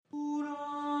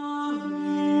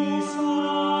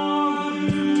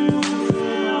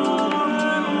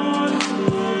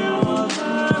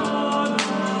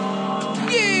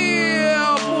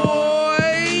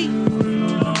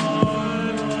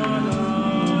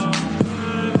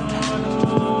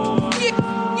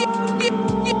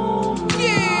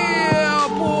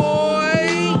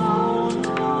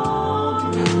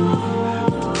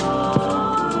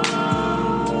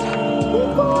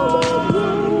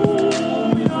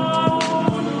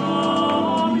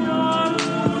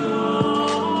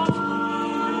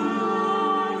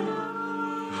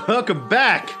welcome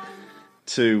back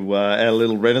to our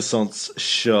little Renaissance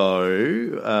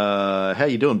show. How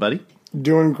you doing, buddy?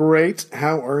 Doing great.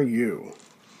 How are you?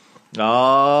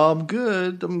 Oh, I'm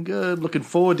good. Looking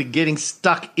forward to getting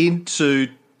stuck into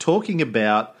talking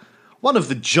about one of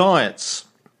the giants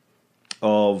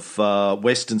of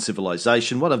Western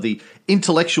civilization, one of the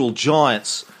intellectual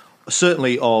giants,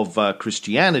 certainly of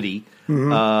Christianity, or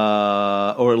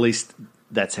at least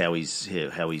that's how he's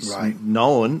right.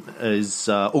 known as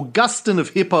Augustine of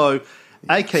Hippo,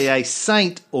 a.k.a.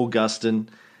 Saint Augustine.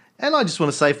 And I just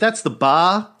want to say, if that's the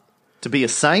bar to be a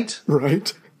saint,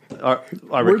 right?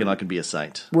 I reckon I can be a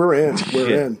saint. We're in.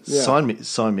 We're in. Yeah.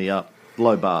 Sign me up.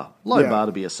 Low bar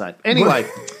to be a saint. Anyway,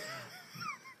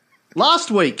 last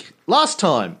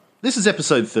time, this is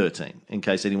episode 13, in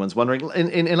case anyone's wondering.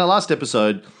 In our last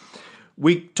episode,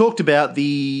 we talked about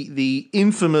the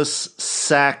infamous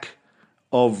sack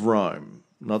of Rome.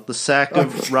 Not the sack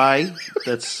of Ray.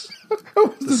 That's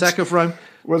the sack of Rome.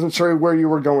 Wasn't sure where you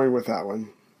were going with that one.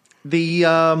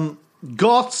 The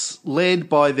Goths, led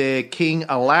by their king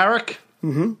Alaric,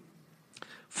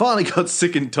 finally got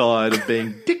sick and tired of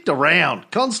being dicked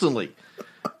around constantly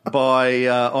by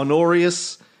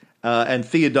Honorius and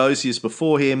Theodosius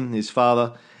before him, his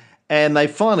father, and they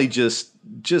finally just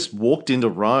walked into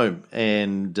Rome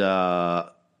and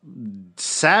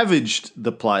savaged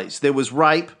the place. There was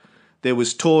rape, there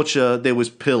was torture, there was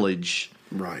pillage.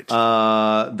 Right.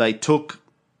 They took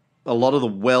a lot of the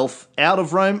wealth out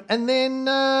of Rome, and then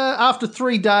after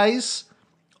 3 days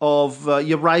of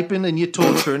your raping and your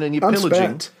torturing and your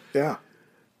pillaging,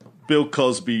 Bill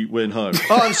Cosby went home.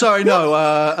 Oh, I'm sorry, no,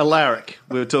 Alaric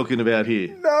we were talking about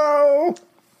here. No.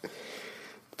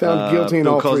 Found guilty in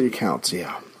all three counts,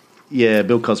 Yeah,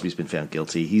 Bill Cosby's been found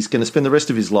guilty. He's going to spend the rest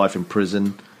of his life in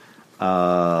prison,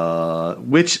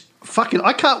 which, fucking,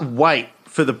 I can't wait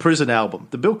for the prison album,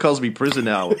 the Bill Cosby prison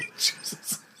album.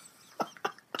 Jesus.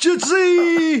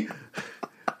 Jutsi!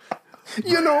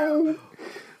 You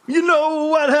know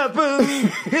what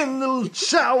happened in the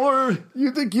shower?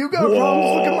 You think you got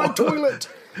problems? Look at my toilet.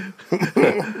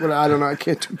 But I don't know. I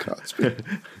can't do Cosby.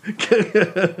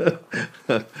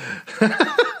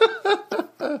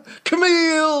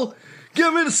 Camille,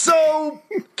 give me the soap.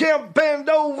 Can't bend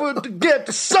over to get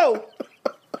the soap.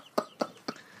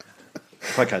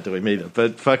 I can't do him either,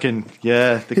 but fucking,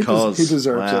 the cause. He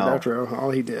deserves it after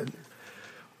all he did.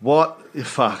 What?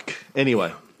 Fuck.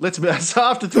 Anyway, so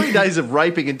after 3 days of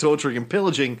raping and torturing and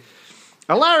pillaging,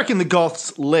 Alaric and the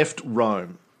Goths left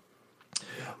Rome.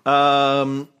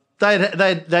 They'd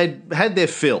had their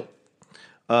fill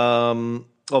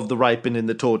of the raping and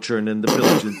the torturing and the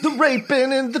pillaging. The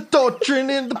raping and the torturing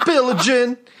and the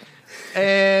pillaging.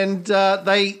 And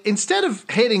they, instead of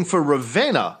heading for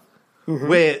Ravenna,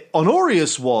 where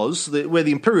Honorius was, where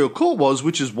the imperial court was,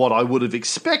 which is what I would have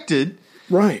expected,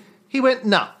 right? He went,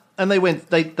 nah. And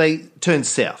they turned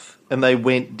south and they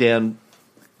went down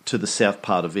to the south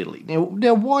part of Italy.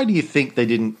 Now, why do you think they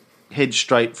didn't head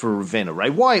straight for Ravenna, Ray?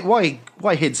 Why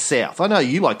head south? I know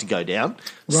you like to go down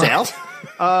south.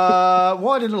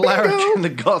 Why did Alaric and the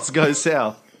Goths go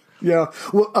south? Yeah,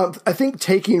 well, I think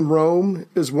taking Rome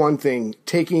is one thing.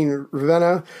 Taking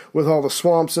Ravenna with all the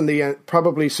swamps and the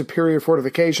probably superior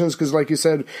fortifications, because like you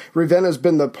said, Ravenna's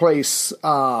been the place,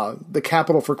 the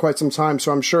capital for quite some time,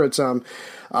 so I'm sure it's in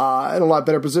a lot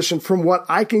better position. From what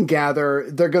I can gather,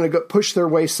 they're going to push their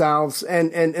way south,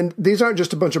 and these aren't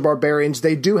just a bunch of barbarians.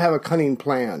 They do have a cunning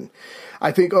plan.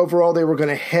 I think overall they were going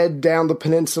to head down the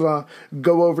peninsula,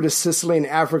 go over to Sicily and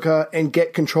Africa, and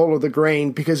get control of the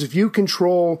grain. Because if you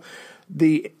control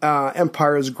the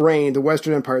empire's grain, the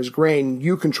Western Empire's grain,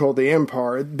 you control the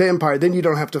empire, then you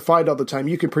don't have to fight all the time.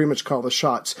 You can pretty much call the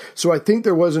shots. So I think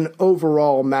there was an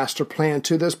overall master plan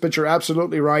to this, but you're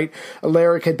absolutely right.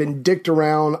 Alaric had been dicked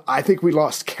around. I think we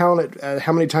lost count at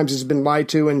how many times he's been lied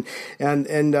to, and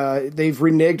they've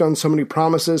reneged on so many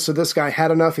promises. So this guy had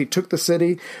enough. He took the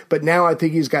city, but now I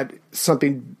think he's got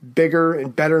something bigger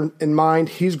and better in mind.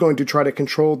 He's going to try to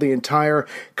control the entire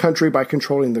country by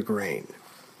controlling the grain.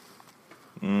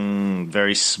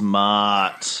 Very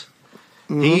smart.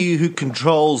 He who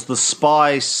controls the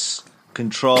spice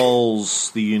controls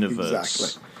the universe.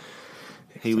 Exactly.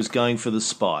 He was going for the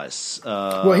spice.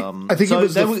 I think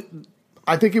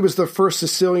he was the first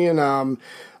Sicilian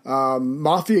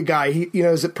mafia guy.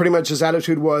 Pretty much his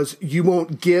attitude was, "You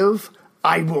won't give,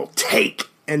 I will take,"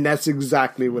 and that's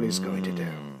exactly what he's going to do.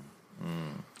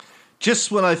 Just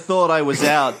when I thought I was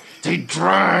out, they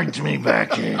dragged me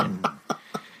back in.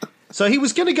 So he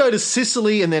was going to go to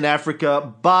Sicily and then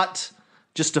Africa, but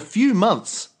just a few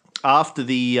months after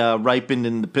the raping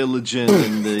and the pillaging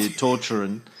and the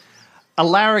torturing,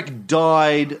 Alaric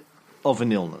died of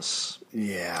an illness.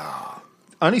 Yeah.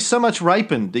 Only so much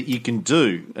raping that you can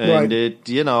do, and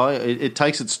it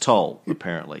takes its toll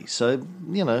apparently. So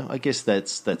I guess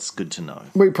that's good to know.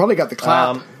 We probably got the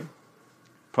clap.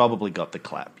 Probably got the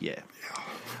clap. Yeah.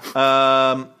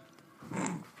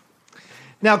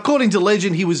 Now, according to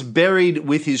legend, he was buried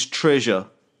with his treasure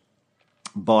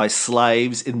by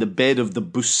slaves in the bed of the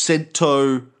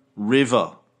Busento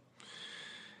River.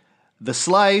 The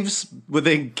slaves were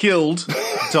then killed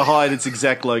to hide its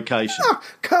exact location. Oh,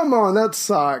 come on, that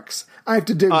sucks. I have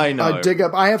to dig. I know. Dig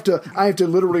up. I have to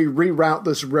literally reroute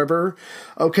this river.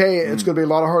 Okay, it's going to be a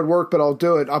lot of hard work, but I'll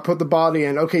do it. I'll put the body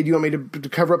in. Okay, do you want me to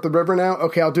cover up the river now?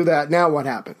 Okay, I'll do that. Now what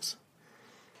happens?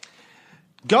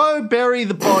 Go bury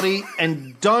the body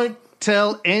and don't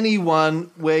tell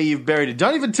anyone where you've buried it.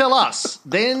 Don't even tell us.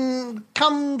 Then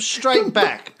come straight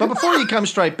back. But before you come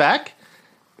straight back,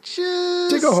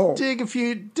 just dig a hole.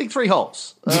 Dig 3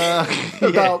 holes.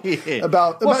 About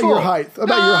your height.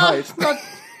 Your height.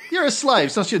 You're a slave.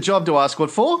 It's not your job to ask what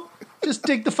for. Just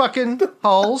dig the fucking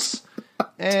holes.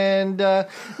 And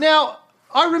now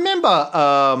I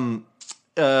remember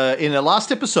in the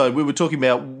last episode we were talking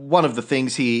about one of the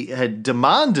things he had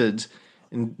demanded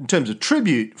in terms of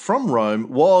tribute from Rome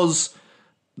was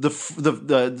the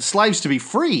slaves to be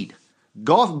freed,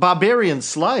 barbarian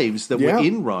slaves that were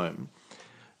in Rome.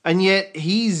 And yet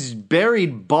he's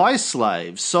buried by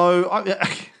slaves. So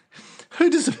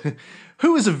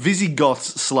who is a Visigoth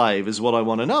slave is what I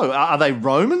want to know. Are they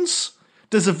Romans?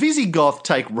 Does a Visigoth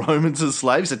take Romans as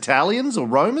slaves, Italians or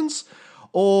Romans?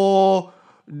 Or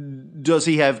does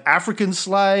he have African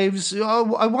slaves?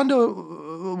 I wonder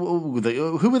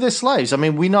who were their slaves? I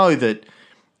mean, we know that,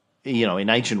 in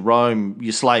ancient Rome,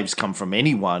 your slaves come from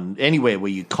anywhere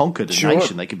where you conquered a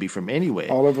nation. They could be from anywhere.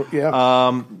 All over,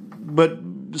 yeah. But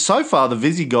so far, the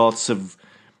Visigoths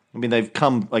they've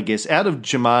come, I guess, out of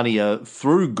Germania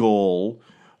through Gaul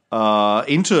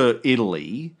into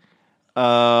Italy.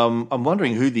 I'm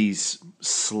wondering who these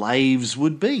slaves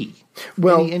would be.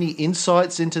 Well, any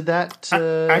insights into that,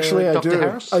 actually, Dr.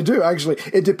 Harris? I do, actually.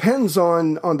 It depends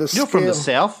on the scale. You're from the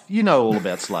South. You know all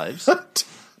about slaves.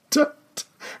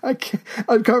 I can't,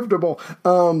 uncomfortable.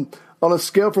 On a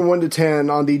scale from 1 to 10,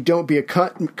 on the don't be a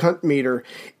cunt meter,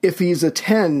 if he's a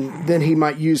 10, then he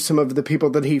might use some of the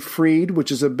people that he freed,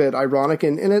 which is a bit ironic,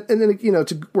 and then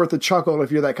it's worth a chuckle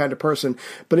if you're that kind of person.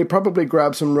 But he probably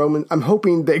grabbed some Roman. I'm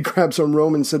hoping they grab some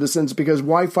Roman citizens, because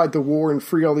why fight the war and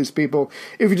free all these people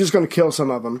if you're just going to kill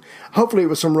some of them? Hopefully, it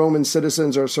was some Roman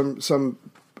citizens or some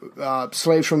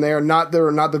slaves from there, not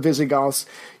the Visigoths.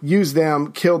 Use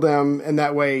them, kill them, and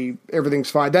that way everything's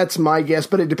fine. That's my guess,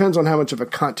 but it depends on how much of a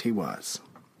cunt he was.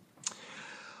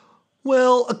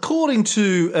 Well, according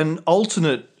to an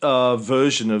alternate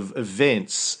version of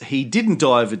events, he didn't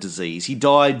die of a disease. He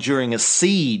died during a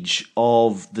siege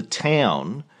of the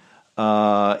town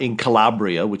in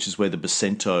Calabria, which is where the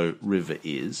Busento River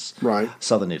is, right,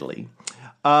 southern Italy,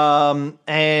 and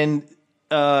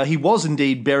he was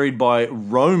indeed buried by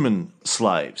Roman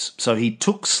slaves. So he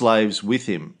took slaves with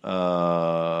him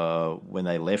when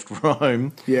they left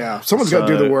Rome. Yeah, someone's got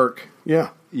to do the work. Yeah.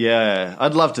 Yeah,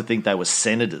 I'd love to think they were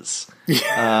senators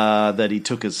that he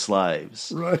took as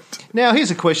slaves. Right. Now, here's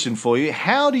a question for you.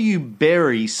 How do you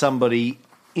bury somebody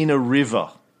in a river?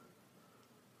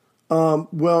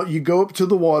 Well, you go up to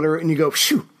the water and you go,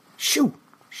 shoo, shoo,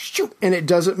 shoo, and it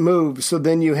doesn't move. So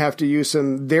then you have to use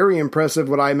some very impressive,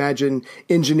 what I imagine,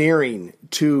 engineering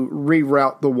to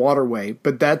reroute the waterway.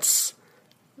 But that's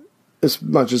as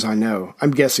much as I know.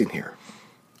 I'm guessing here.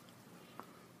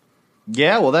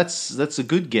 Yeah, well, that's a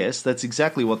good guess. That's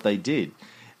exactly what they did.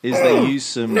 Is they used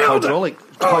some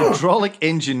hydraulic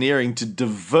engineering to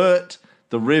divert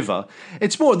the river.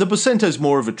 It's more, the Busento's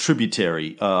more of a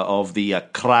tributary of the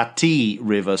Crati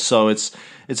River, so it's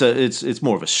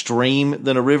more of a stream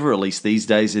than a river. At least these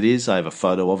days it is. I have a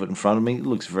photo of it in front of me. It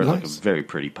looks very like a very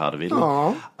pretty part of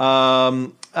Italy.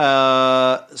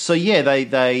 So yeah,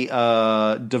 they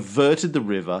diverted the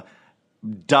river,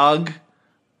 dug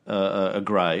a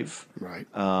grave, right?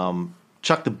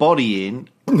 Chucked the body in,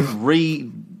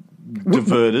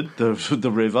 diverted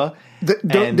the river.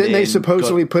 Didn't they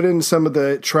supposedly put in some of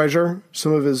the treasure,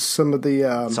 some of his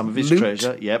loot,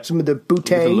 treasure? Yep, some of the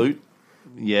booty, loot.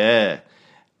 Yeah,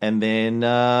 and then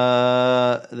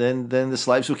the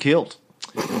slaves were killed.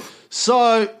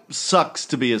 So sucks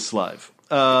to be a slave.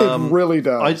 It really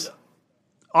does.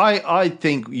 I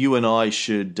think you and I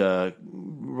should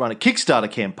run a Kickstarter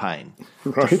campaign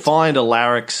to find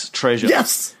Alaric's treasure.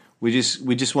 Yes, we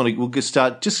just want to. We'll just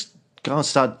go and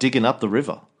start digging up the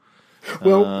river.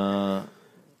 Well,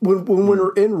 when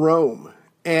we're in Rome,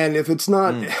 and if it's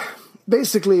not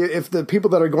basically, if the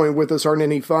people that are going with us aren't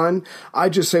any fun, I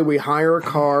just say we hire a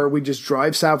car, we just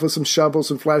drive south with some shovels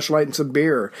and flashlight and some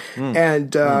beer,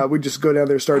 and we just go down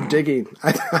there and start digging.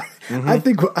 I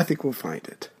think we'll find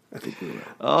it. I think we will.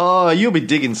 Oh, you'll be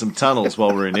digging some tunnels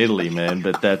while we're in Italy, man.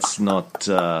 But that's not.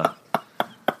 I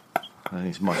think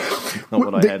it's not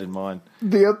what I had in mind.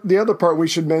 The other part we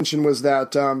should mention was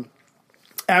that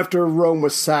after Rome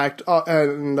was sacked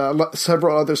and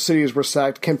several other cities were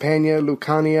sacked, Campania,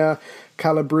 Lucania,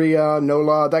 Calabria,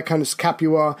 Nola, that kind of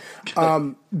Capua,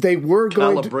 they were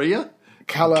going Calabria?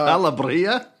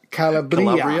 Calabria?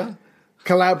 Calabria?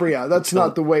 Calabria. That's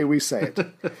not the way we say it.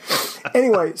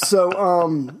 Anyway, so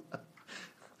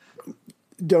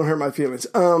don't hurt my feelings.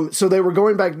 So they were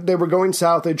going back. They were going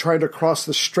south. They tried to cross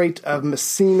the Strait of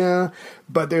Messina,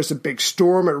 but there's a big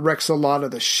storm. It wrecks a lot of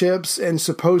the ships, and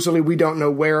supposedly we don't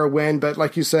know where or when. But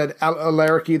like you said,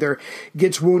 Alaric either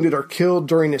gets wounded or killed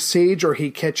during a siege, or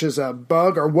he catches a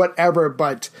bug or whatever.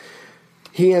 But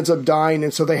he ends up dying,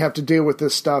 and so they have to deal with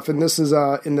this stuff. And this is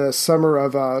in the summer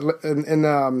of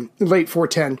late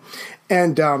 410,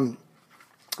 and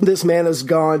this man is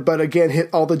gone, but again, hit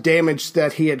all the damage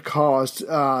that he had caused.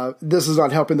 This is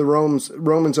not helping the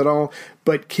Romans at all.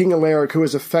 But King Alaric, who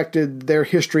has affected their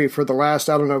history for the last,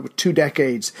 2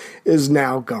 decades, is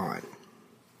now gone.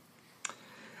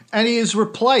 And he is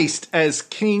replaced as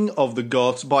king of the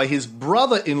Goths by his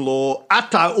brother-in-law,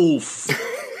 Ataulf.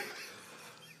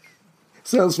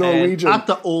 Sounds Norwegian. And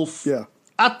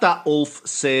Ataulf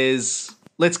says,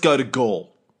 let's go to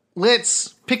Gaul. Let's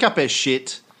pick up our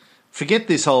shit. Forget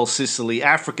this whole Sicily,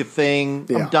 Africa thing.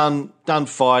 Yeah. I'm done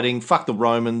fighting. Fuck the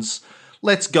Romans.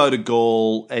 Let's go to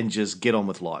Gaul and just get on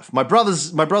with life. My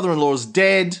brother-in-law is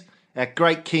dead. Our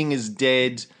great king is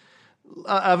dead.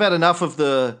 I've had enough of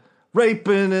the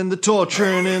raping and the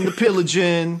torturing and the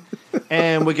pillaging,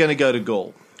 and we're going to go to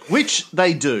Gaul, which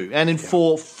they do. And in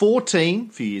 414,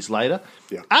 a few years later,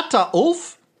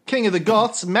 Ataulf, king of the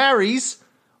Goths, marries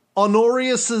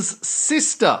Honorius'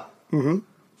 sister. Mm-hmm.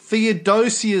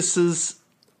 Theodosius'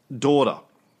 daughter.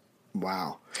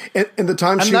 Wow. And the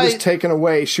time she was taken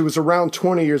away, she was around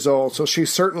 20 years old, so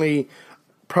she's certainly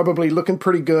probably looking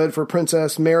pretty good for a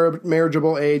princess,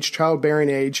 marriageable age, childbearing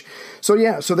age.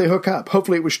 So so they hook up.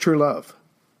 Hopefully it was true love.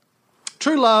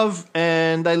 True love,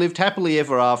 and they lived happily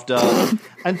ever after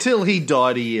until he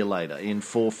died a year later in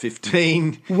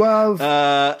 415.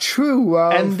 Love. True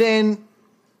love.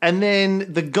 And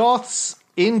then the Goths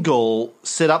in Gaul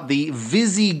set up the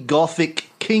Visigothic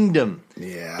Kingdom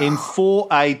in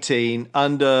 418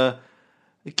 under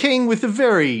a king with a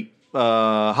very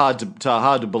hard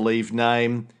to believe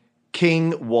name,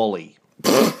 King Wally.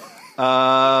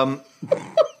 Bow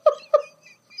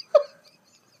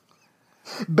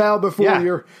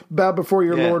before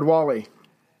your Lord Wally.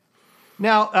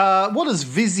 Now, what does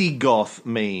Visigoth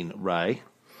mean, Ray?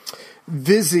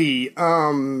 Vision,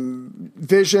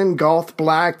 Goth,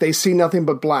 black. They see nothing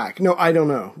but black. No, I don't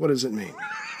know. What does it mean?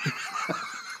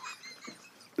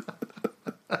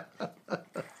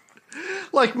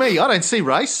 Like me, I don't see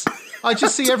race. I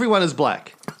just see everyone as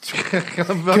black.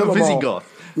 I'm a Visigoth.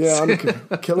 Yeah, I'm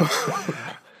kill them.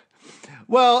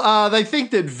 Well, they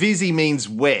think that Visi means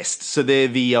west, so they're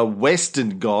the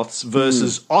Western Goths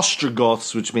versus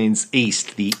Ostrogoths, which means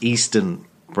east, the eastern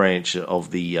branch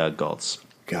of the Goths.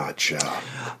 Gotcha.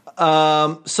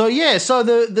 So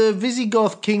the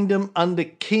Visigoth kingdom under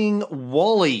King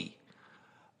Wally.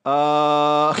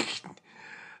 I'm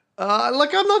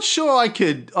not sure I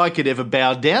could ever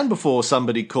bow down before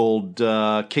somebody called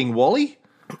King Wally.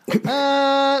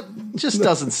 Just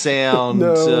doesn't sound.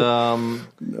 No,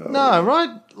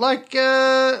 right? Like,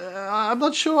 I'm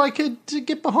not sure I could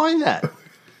get behind that.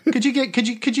 Could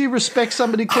you respect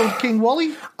somebody called King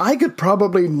Wally? I could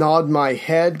probably nod my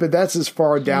head, but that's as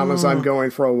far down as I'm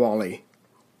going for a Wally.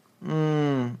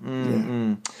 Yeah.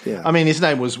 I mean, his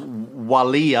name was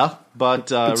Wallia,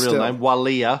 but real name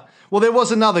Wallia. Well, there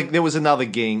was another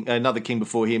king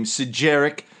before him,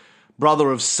 Sigeric,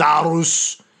 brother of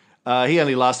Sarus. He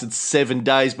only lasted 7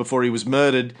 days before he was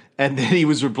murdered, and then he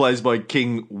was replaced by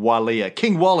King Wallia.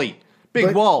 King Wally,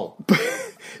 Big Wall.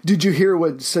 Did you hear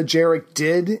what Sigeric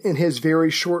did in his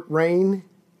very short reign?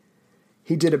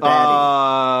 He did a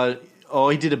baddie.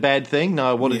 He did a bad thing?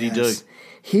 No, what did he do?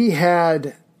 He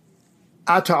had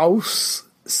Ataulf's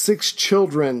 6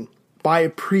 children by a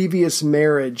previous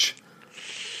marriage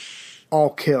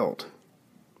all killed.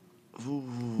 Ooh.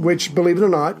 Which, believe it or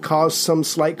not, caused some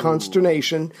slight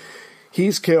consternation.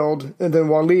 He's killed, and then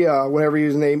Wallia, whatever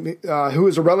his name, who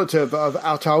is a relative of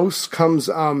Ataulf,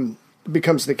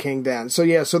 becomes the king then. So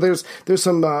there's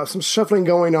some shuffling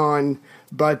going on,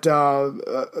 but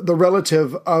the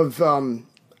relative of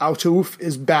Ataulf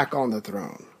is back on the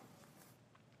throne.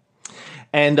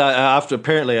 And after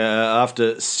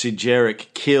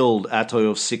Sigeric killed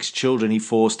Ataulf's 6 children, he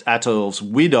forced Ataulf's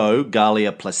widow,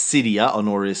 Gallia Placidia,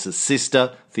 Honorius'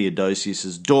 sister,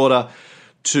 Theodosius' daughter,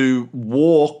 to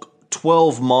walk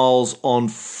 12 miles on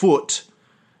foot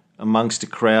amongst a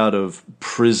crowd of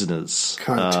prisoners.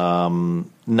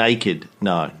 Naked.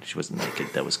 No, she wasn't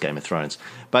naked. That was Game of Thrones.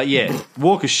 But yeah,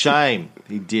 walk of shame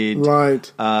he did. Right.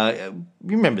 You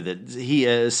remember that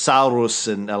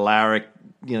Saurus and Alaric,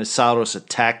 Saurus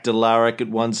attacked Alaric at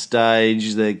one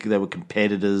stage. They were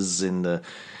competitors in the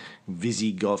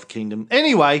Visigothic Kingdom.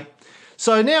 Anyway,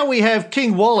 so now we have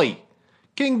King Wally.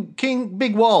 King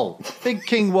Big Wall. Big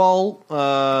King Wall.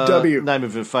 Name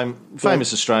of a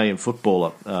famous Australian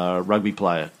footballer, rugby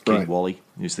player, King Wally,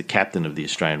 who's the captain of the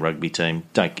Australian rugby team.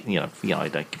 I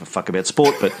don't give a fuck about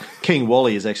sport, but King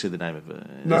Wally is actually the name of it.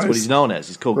 That's what he's known as.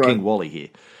 He's called King Wally here,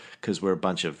 because we're a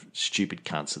bunch of stupid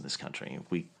cunts in this country.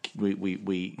 We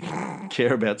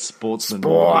care about sportsmen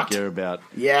more than we care about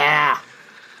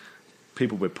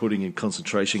people we're putting in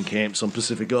concentration camps on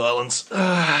Pacific Islands.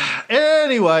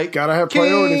 Anyway, gotta have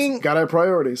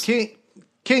priorities.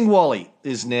 King Wally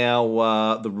is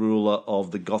now the ruler of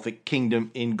the Gothic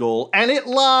Kingdom in Gaul, and it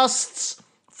lasts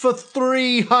for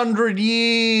 300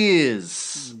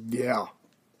 years. Yeah.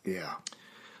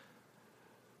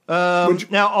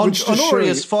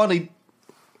 Honorius finally...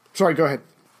 Sorry, go ahead.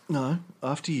 No,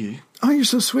 after you. Oh, you're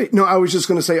so sweet. No, I was just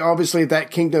going to say, obviously,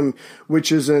 that kingdom,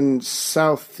 which is in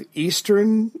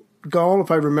southeastern Gaul,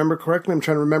 if I remember correctly, I'm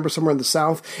trying to remember somewhere in the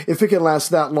south, if it can last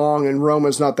that long and Rome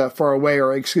is not that far away,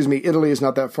 Italy is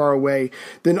not that far away,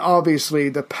 then obviously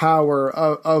the power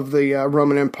of the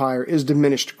Roman Empire is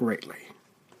diminished greatly.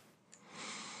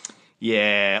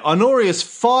 Yeah, Honorius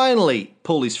finally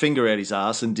pulled his finger out his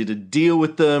ass and did a deal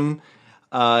with them,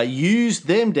 used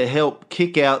them to help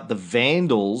kick out the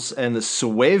Vandals and the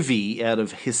Suevi out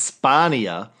of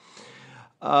Hispania.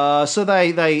 So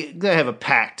they have a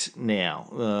pact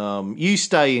now. You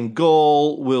stay in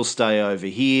Gaul, we'll stay over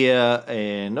here,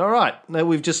 and all right,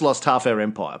 we've just lost half our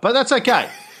empire, but that's okay.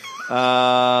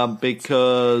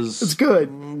 Because it's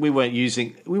good. We weren't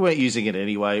using it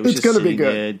anyway. It was it's going to be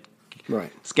good.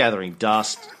 Right. It's gathering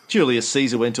dust. Julius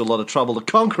Caesar went to a lot of trouble to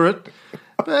conquer it,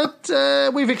 but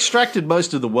we've extracted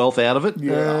most of the wealth out of it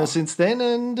since then,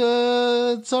 and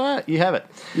it's all right. You have it.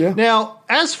 Yeah. Now,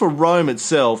 as for Rome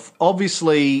itself,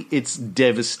 obviously it's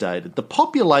devastated. The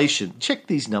population, check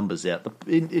these numbers out.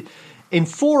 In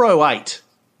 408,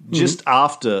 just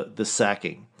after the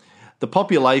sacking, the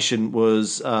population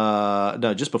was,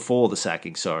 just before the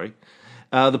sacking, sorry.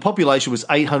 The population was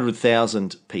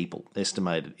 800,000 people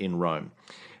estimated in Rome.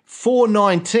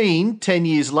 419, 10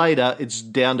 years later, it's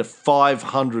down to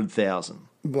 500,000.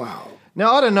 Wow.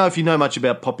 Now, I don't know if you know much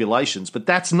about populations, but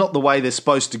that's not the way they're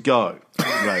supposed to go.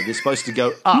 They're supposed to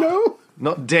go up,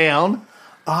 not down.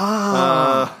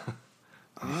 Yeah.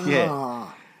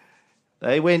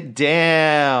 They went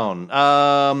down.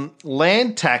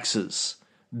 Land taxes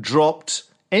dropped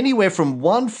anywhere from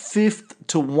 1/5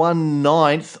 to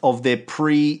 1/9 of their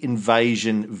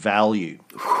pre-invasion value.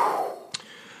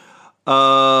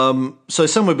 So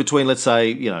somewhere between, let's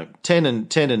say, 10 and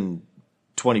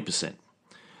 20%.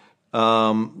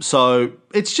 So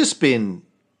it's just been,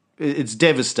 it's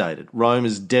devastated. Rome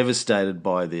is devastated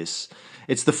by this.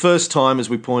 It's the first time, as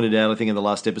we pointed out, I think in the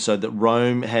last episode, that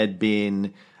Rome had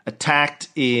been attacked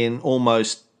in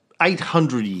almost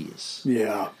 800 years.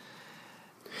 Yeah.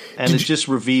 And it just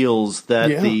reveals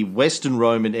that the Western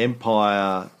Roman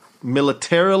Empire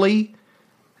militarily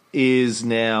is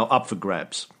now up for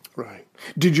grabs. Right.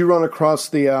 Did you run across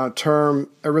the term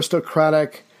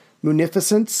aristocratic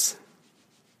munificence?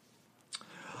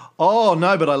 Oh,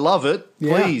 no, but I love it.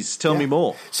 Please tell me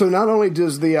more. So not only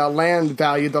does the land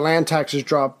value, the land taxes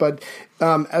drop, but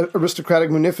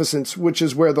aristocratic munificence, which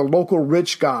is where the local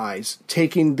rich guys,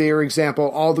 taking their example,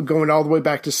 going all the way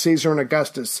back to Caesar and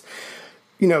Augustus,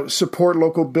 support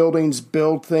local buildings,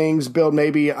 build things, build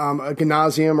maybe a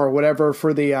gymnasium or whatever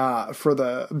for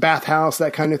the bathhouse,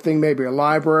 that kind of thing, maybe a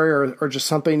library or just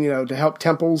something, to help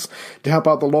temples, to help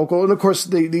out the local. And of course,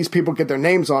 these people get their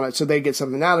names on it, so they get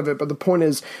something out of it. But the point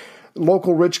is,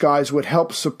 local rich guys would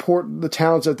help support the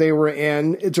towns that they were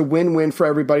in. It's a win-win for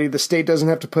everybody. The state doesn't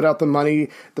have to put out the money.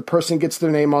 The person gets their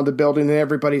name on the building and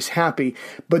everybody's happy.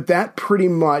 But that pretty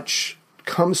much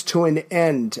comes to an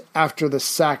end after the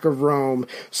sack of Rome.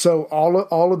 So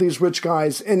all of these rich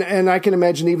guys, and I can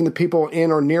imagine even the people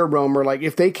in or near Rome are like,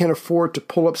 if they can afford to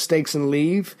pull up stakes and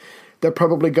leave, they're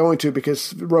probably going to,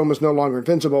 because Rome is no longer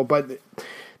invincible. But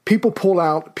People pull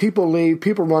out, people leave,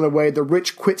 people run away. The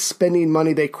rich quit spending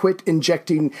money. They quit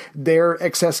injecting their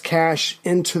excess cash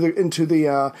into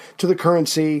the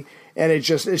currency, and it's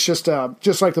just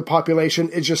like the population.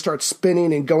 It just starts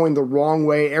spinning and going the wrong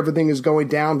way. Everything is going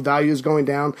down. Value is going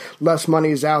down. Less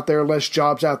money is out there. Less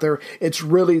jobs out there. It's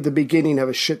really the beginning of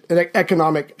an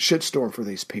economic shitstorm for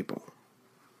these people.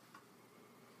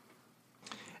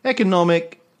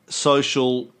 Economic,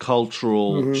 social,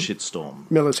 cultural shitstorm.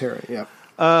 Military, yeah.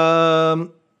 Now,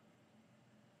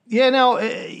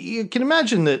 you can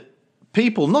imagine that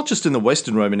people, not just in the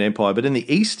Western Roman Empire, but in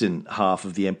the eastern half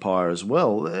of the empire as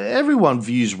well, everyone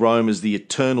views Rome as the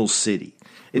eternal city.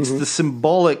 It's the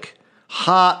symbolic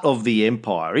heart of the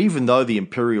empire. Even though the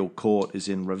imperial court is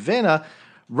in Ravenna,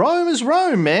 Rome is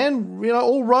Rome, man.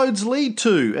 All roads lead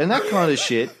to, and that kind of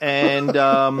shit.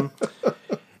 And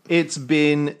it's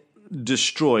been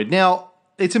destroyed. Now,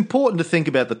 it's important to think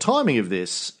about the timing of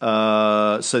this.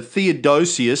 So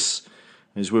Theodosius,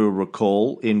 as we will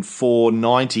recall, in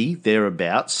 490,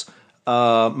 thereabouts,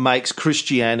 makes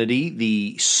Christianity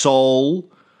the sole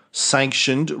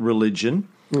sanctioned religion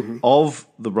of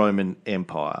the Roman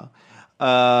Empire.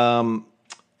 And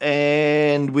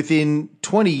within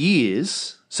 20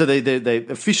 years, so they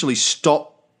officially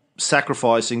stop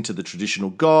sacrificing to the traditional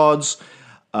gods.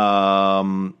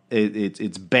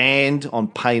 It's banned on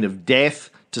pain of death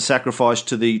to sacrifice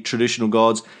to the traditional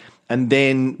gods. And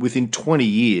then within 20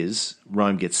 years,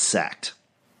 Rome gets sacked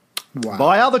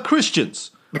by other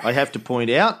Christians. I have to point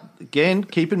out, again,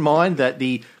 keep in mind that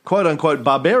the quote-unquote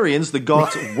barbarians, the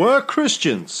Goths, were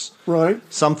Christians. Right.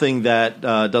 Something that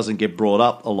doesn't get brought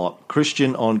up a lot.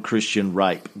 Christian on Christian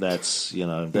rape. That's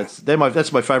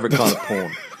my favourite kind of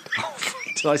porn.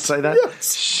 Did I say that?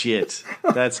 Yes. Shit,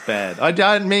 that's bad. I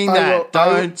don't mean that.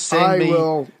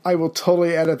 I will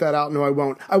totally edit that out. No, I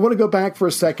won't. I want to go back for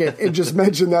a second and just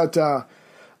mention that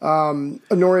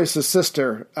Honorius'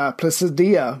 sister,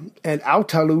 Placidia, and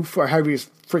Ataulf, or however you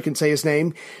freaking say his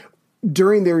name,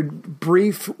 during their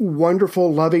brief,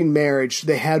 wonderful, loving marriage,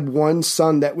 they had one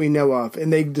son that we know of,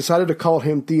 and they decided to call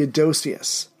him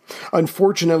Theodosius.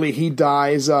 Unfortunately, he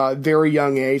dies very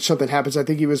young age. Something happens. I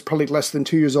think he was probably less than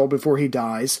 2 years old before he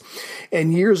dies.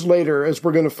 And years later, as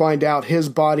we're going to find out, his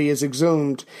body is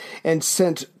exhumed and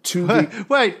sent to the...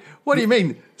 Wait, what do you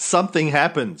mean something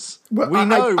happens? Well,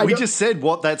 we just said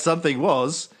what that something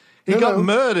was. He got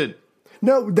murdered.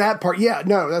 No, that part. Yeah,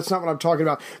 no, that's not what I'm talking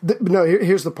about.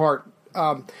 Here's the part.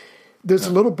 There's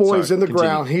little boys in the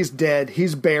ground. He's dead.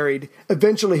 He's buried.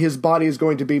 Eventually, his body is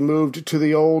going to be moved to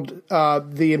the old,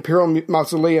 the imperial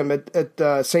mausoleum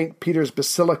at St. Peter's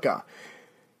Basilica,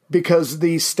 because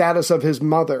the status of his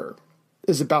mother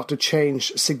is about to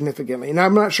change significantly. And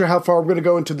I'm not sure how far we're going to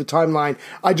go into the timeline.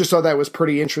 I just thought that was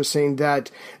pretty interesting that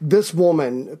this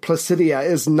woman, Placidia,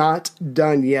 is not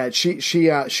done yet.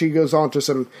 She goes on to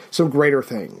some greater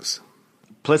things.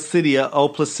 Placidia,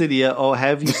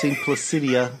 have you seen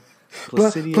Placidia?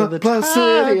 Placidia, the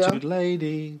tattooed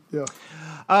lady. Yeah.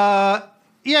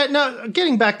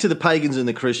 Getting back to the pagans and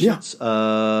the Christians.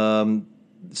 Yeah.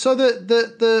 So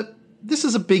this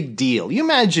is a big deal. You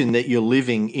imagine that you're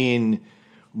living in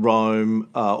Rome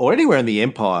or anywhere in the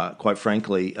empire, quite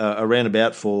frankly, around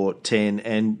about 410,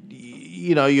 and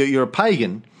you're a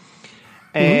pagan,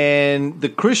 and the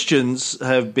Christians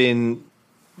have been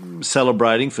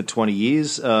celebrating for 20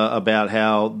 years about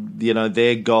how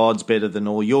their god's better than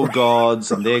all your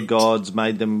gods, and their gods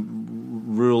made them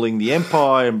ruling the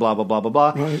empire, and blah blah blah blah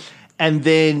blah. Right. And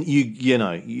then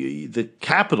the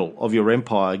capital of your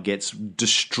empire gets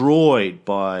destroyed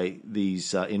by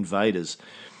these invaders.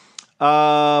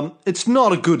 It's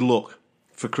not a good look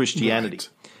for Christianity,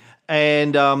 right.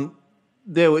 And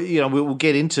we'll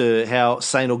get into how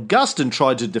Saint Augustine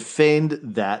tried to defend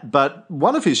that, but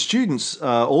one of his students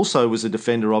also was a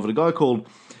defender of it, a guy called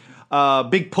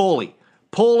Big Paulie,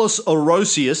 Paulus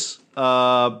Orosius.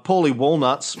 Paulie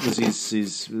Walnuts was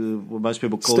his what most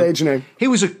people call stage name. He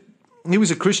was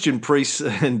a Christian priest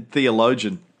and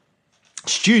theologian,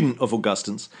 student of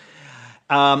Augustine's.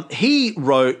 He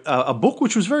wrote a book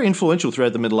which was very influential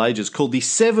throughout the Middle Ages called The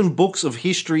 7 Books of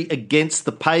History Against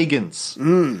the Pagans.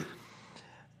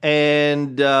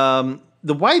 And the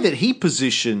way that he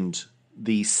positioned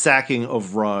the sacking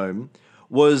of Rome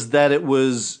was that it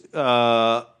was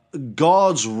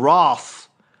God's wrath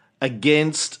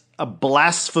against a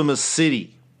blasphemous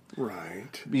city.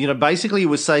 Right. Basically he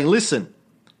was saying, listen,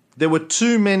 there were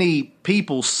too many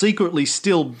people secretly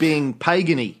still being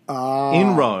pagany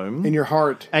in Rome. In your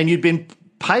heart. And you'd been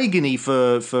pagany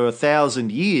for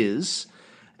 1,000 years.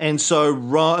 And so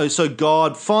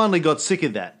God finally got sick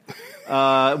of that.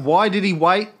 Why did he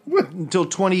wait until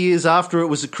 20 years after it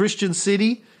was a Christian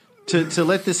city? to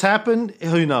let this happen?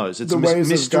 Who knows? It's the a ways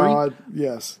mystery. of God,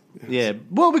 yes. Yeah.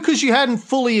 Well, because you hadn't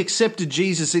fully accepted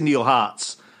Jesus into your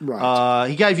hearts. Right.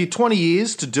 He gave you 20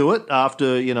 years to do it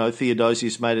after,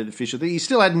 Theodosius made it official. You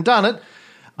still hadn't done it.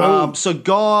 So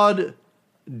God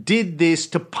did this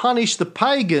to punish the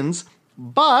pagans,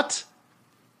 but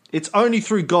it's only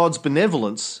through God's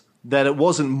benevolence that it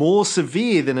wasn't more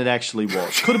severe than it actually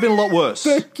was. Could have been a lot worse.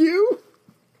 Thank you.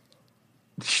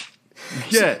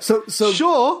 Yeah. So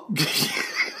sure,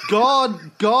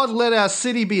 God let our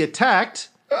city be attacked,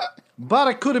 but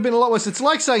it could have been a lot worse. It's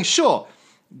like saying, sure,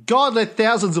 God let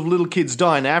thousands of little kids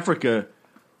die in Africa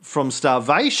from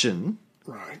starvation,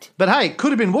 right? But hey, it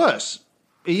could have been worse.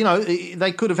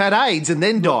 They could have had AIDS and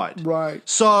then died. Right.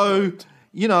 So,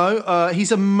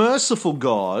 he's a merciful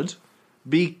God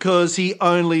because he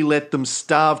only let them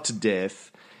starve to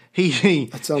death.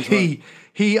 That sounds right.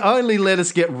 He only let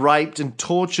us get raped and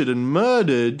tortured and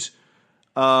murdered.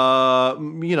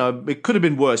 It could have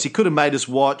been worse. He could have made us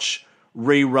watch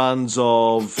reruns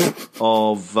of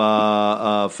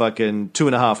fucking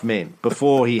 2.5 Men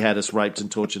before he had us raped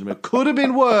and tortured. It could have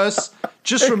been worse.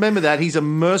 Just remember that. He's a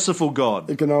merciful God.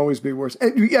 It can always be worse.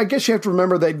 And I guess you have to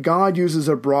remember that God uses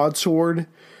a broadsword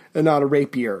and not a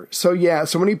rapier. So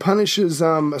when he punishes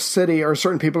a city or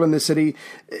certain people in the city,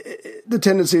 the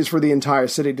tendency is for the entire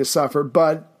city to suffer.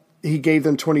 But he gave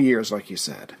them 20 years, like you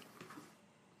said.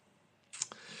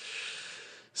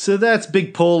 So that's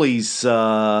Big Paulie's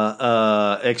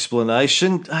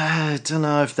explanation. I don't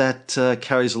know if that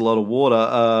carries a lot of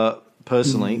water,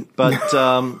 personally. But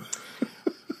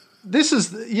this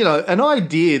is, an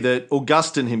idea that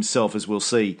Augustine himself, as we'll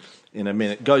see in a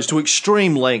minute, goes to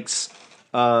extreme lengths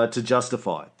to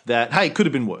justify that, hey, it could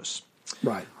have been worse.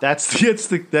 Right. That's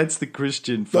the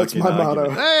Christian fucking That's my argument.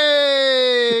 motto.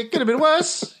 Hey, it could have been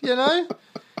worse,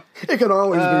 It can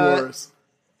always be worse.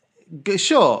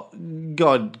 Sure,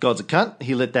 God's a cunt.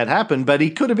 He let that happen, but he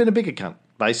could have been a bigger cunt,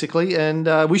 basically, and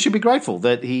we should be grateful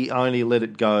that he only let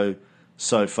it go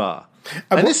so far.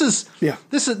 And this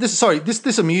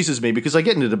amuses me because I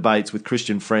get into debates with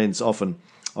Christian friends often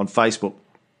on Facebook.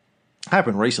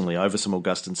 Happened recently over some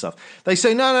Augustine stuff. They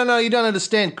say, no, you don't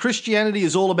understand. Christianity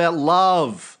is all about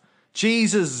love.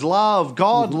 Jesus, love.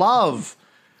 God, love.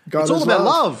 God it's all about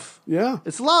love. Yeah.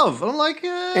 It's love. And I'm like,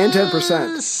 and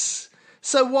 10%.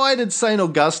 So why did Saint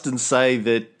Augustine say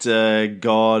that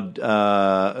God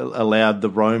allowed the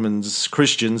Romans,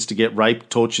 Christians, to get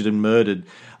raped, tortured, and murdered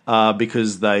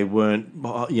because they weren't,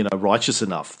 righteous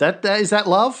enough? Is that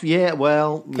love? Yeah.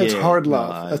 Well, that's hard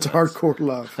love. That's hardcore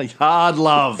love. Hard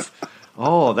love.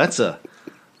 Oh, I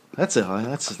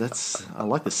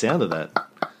like the sound of that.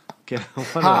 Okay,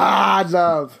 hard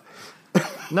love.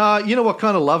 No, you know what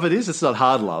kind of love it is? It's not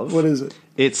hard love. What is it?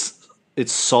 It's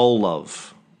soul love.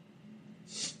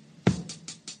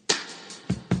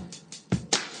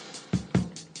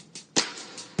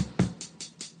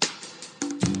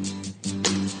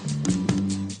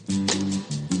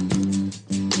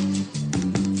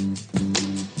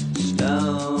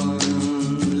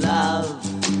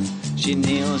 She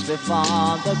kneels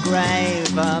before the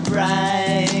grave, her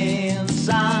brave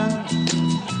son,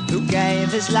 who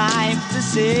gave his life to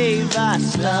save a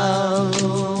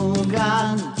slogan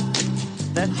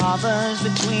that hovers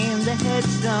between the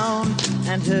headstone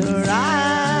and her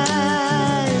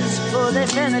eyes, for they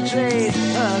penetrate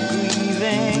her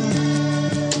grieving.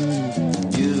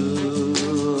 You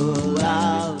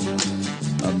love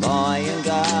a boy and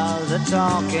girl, they're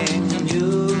talking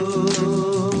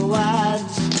new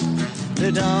words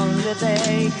that only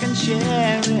they can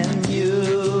share in you.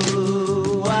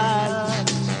 A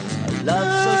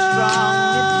love so strong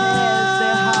it tears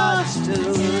their hearts to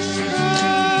sleep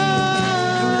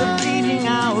through the fleeting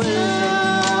hours of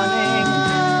morning.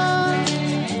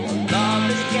 Love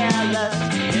is careless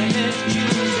in its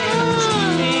choosing,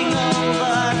 streaming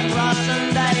over cross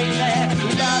and daily.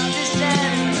 Love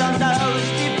descends on those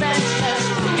defenseless.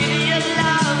 Idiot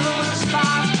love will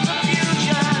spark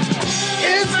confusion.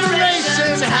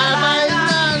 Inspiration have I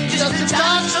none, just a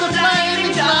touch of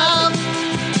flaming love.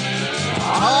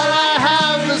 All I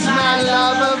have is my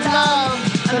love of love,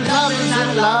 and love is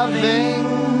not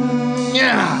loving.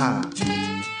 Yeah.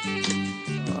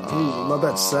 Love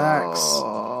that sax.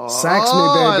 Sax me,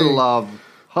 baby. I love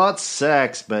hot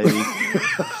sax, baby.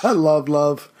 I love.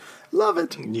 Love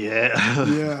it. Yeah.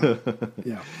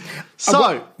 Yeah. So,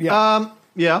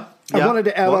 I wanted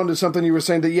to add What? on to something you were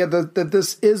saying that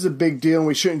this is a big deal and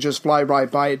we shouldn't just fly right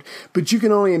by it. But you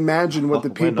can only imagine what the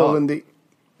people in the...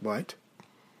 What?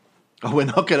 Oh, we're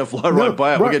not going to fly right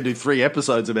by it. We're going to do 3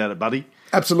 episodes about it, buddy.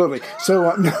 Absolutely.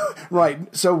 So, right.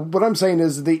 So what I'm saying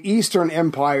is the Eastern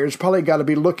empires probably got to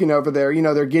be looking over there.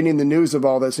 They're getting the news of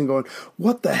all this and going,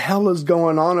 what the hell is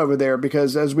going on over there?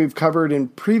 Because as we've covered in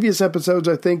previous episodes,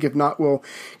 I think, if not, we'll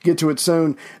get to it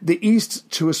soon. The East,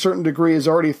 to a certain degree, has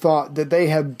already thought that they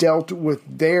have dealt with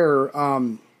their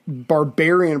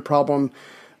barbarian problem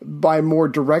by a more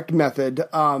direct method.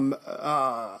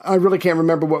 I really can't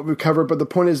remember what we covered, but the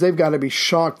point is they've got to be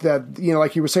shocked that,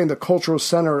 like you were saying, the cultural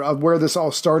center of where this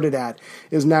all started at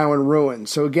is now in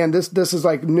ruins. So again, this is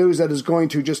like news that is going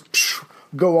to just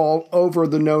go all over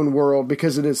the known world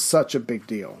because it is such a big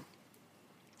deal.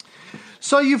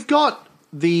 So you've got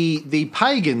the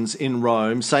pagans in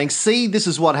Rome saying, see, this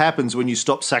is what happens when you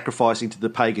stop sacrificing to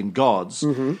the pagan gods.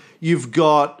 Mm-hmm. You've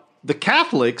got the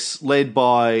Catholics led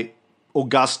by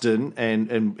Augustine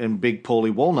and Big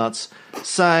Paulie Walnuts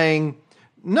saying,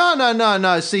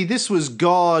 no. See, this was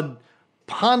God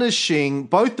punishing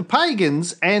both the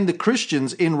pagans and the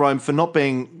Christians in Rome for not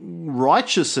being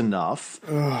righteous enough.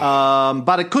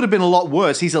 But it could have been a lot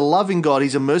worse. He's a loving God.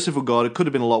 He's a merciful God. It could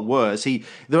have been a lot worse. The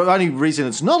only reason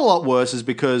it's not a lot worse is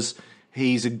because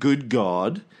he's a good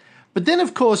God. But then,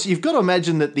 of course, you've got to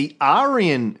imagine that the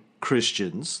Arian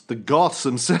Christians, the Goths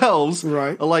themselves,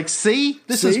 are like, see,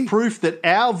 this is proof that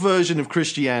our version of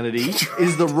Christianity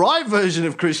is the right version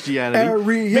of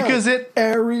Christianity because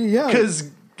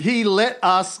he let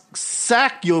us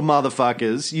sack your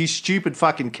motherfuckers, you stupid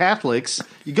fucking Catholics.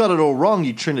 You got it all wrong,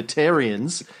 you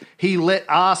Trinitarians. He let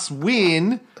us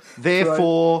win,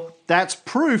 therefore that's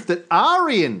proof that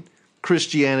Arian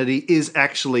Christianity is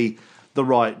actually the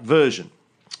right version.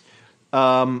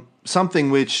 Something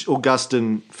which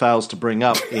Augustine fails to bring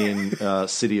up in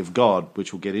City of God,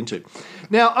 which we'll get into.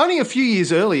 Now, only a few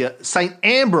years earlier, Saint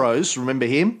Ambrose, remember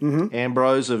him? Mm-hmm.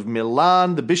 Ambrose of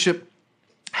Milan, the bishop,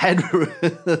 had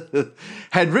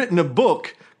written a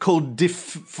book called De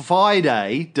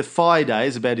Fide. De Fide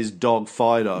is about his dog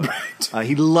Fido. Right.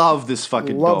 He loved this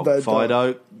fucking dog,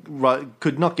 Fido. Right,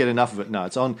 could not get enough of it. No,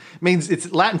 it's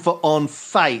Latin for on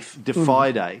faith, De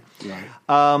Fide.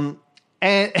 Right.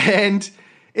 And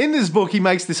in this book, he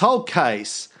makes this whole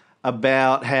case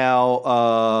about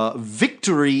how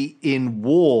victory in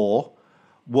war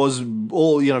was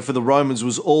all, for the Romans,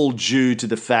 was all due to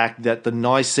the fact that the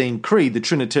Nicene Creed, the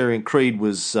Trinitarian Creed,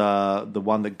 was the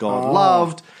one that God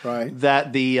loved. Right.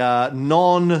 That the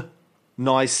non-Nicene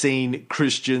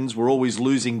Christians were always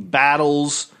losing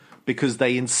battles because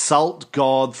they insult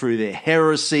God through their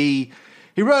heresy.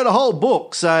 He wrote a whole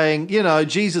book saying,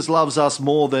 Jesus loves us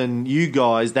more than you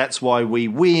guys. That's why we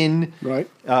win. Right.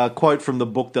 Quote from the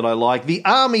book that I like. The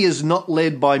army is not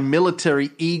led by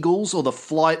military eagles or the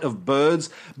flight of birds,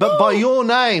 but by your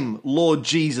name, Lord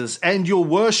Jesus, and your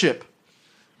worship.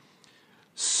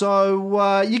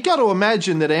 So you got to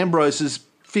imagine that Ambrose is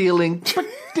feeling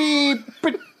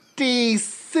pretty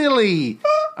silly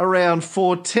around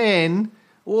 410.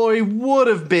 Or he would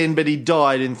have been, but he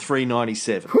died in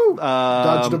 397.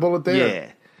 Dodged a bullet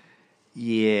there.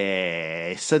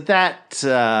 Yeah. So that,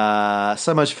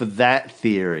 so much for that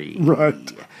theory.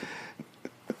 Right.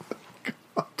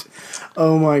 God.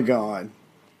 Oh my God.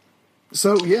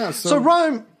 So, yeah. So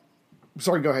Rome.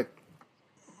 Sorry, go ahead.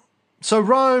 So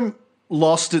Rome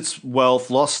lost its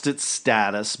wealth, lost its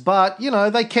status, but,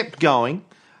 they kept going.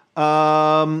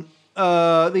 They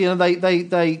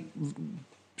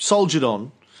soldiered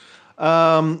on.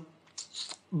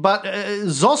 But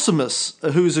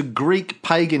Zosimus, who's a Greek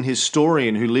pagan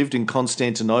historian who lived in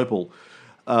Constantinople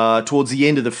towards the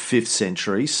end of the 5th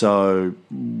century, so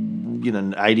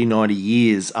 80, 90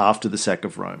 years after the sack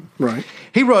of Rome. Right.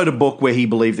 He wrote a book where he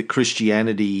believed that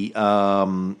Christianity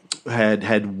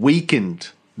had weakened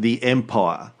the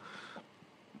empire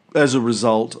as a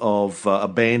result of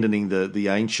abandoning the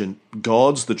ancient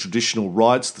gods, the traditional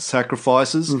rites, the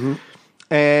sacrifices. Mm-hmm.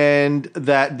 And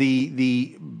that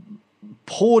the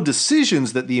poor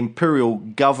decisions that the imperial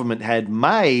government had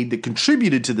made that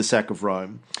contributed to the sack of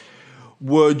Rome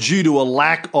were due to a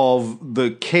lack of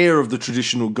the care of the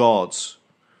traditional gods,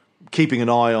 keeping an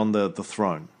eye on the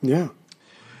throne. Yeah.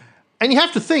 And you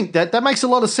have to think that makes a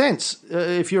lot of sense.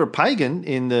 If you're a pagan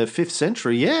in the 5th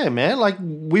century, yeah, man, like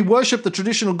we worship the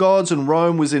traditional gods and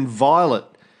Rome was inviolate.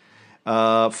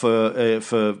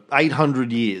 For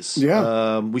 800 years.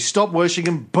 Yeah. We stopped worshipping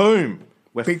them, boom.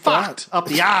 We're fucked up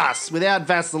the ass without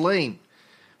Vaseline.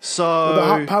 So with a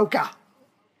hot poker.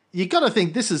 You got to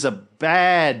think this is a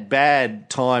bad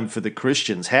time for the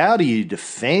Christians. How do you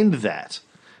defend that?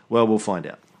 Well, we'll find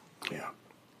out. Yeah.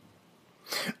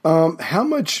 How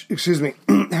much,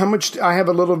 I have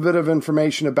a little bit of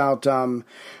information about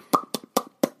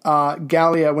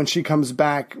Gallia, when she comes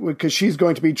back, because she's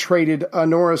going to be traded,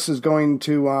 Honorius is going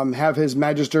to have his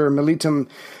Magister Militum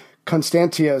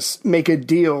Constantius make a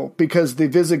deal because the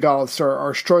Visigoths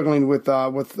are struggling with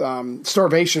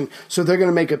starvation. So they're going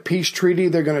to make a peace treaty.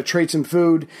 They're going to trade some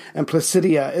food, and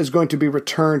Placidia is going to be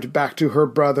returned back to her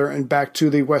brother and back to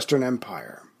the Western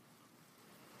Empire.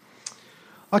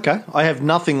 Okay, I have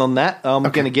nothing on that. I'm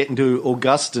going to get into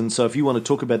Augustine, so if you want to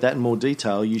talk about that in more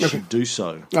detail, you should do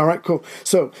so. All right, cool.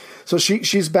 So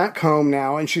she's back home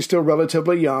now, and she's still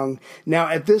relatively young. Now,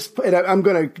 at this, and I'm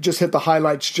going to just hit the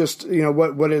highlights, just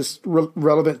what is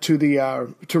relevant to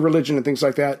the to religion and things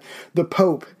like that. The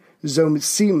Pope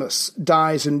Zosimus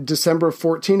dies in December of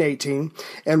 1418,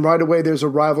 and right away there's a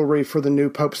rivalry for the new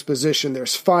pope's position.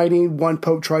 There's fighting. One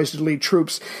pope tries to lead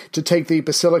troops to take the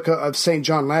Basilica of St.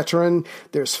 John Lateran.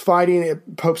 There's fighting.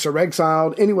 Popes are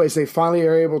exiled. Anyways, they finally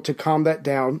are able to calm that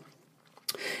down.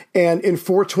 And in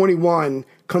 421,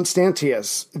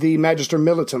 Constantius, the Magister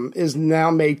Militum, is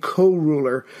now made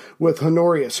co-ruler with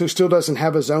Honorius, who still doesn't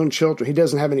have his own children. He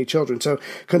doesn't have any children. So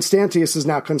Constantius is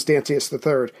now Constantius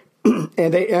III.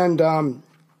 And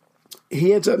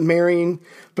he ends up marrying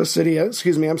Placidia.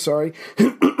 Excuse me, I'm sorry.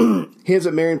 He ends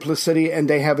up marrying Placidia, and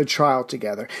they have a child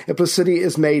together. And Placidia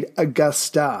is made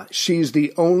Augusta. She's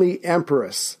the only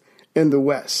empress in the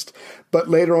West. But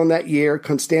later on that year,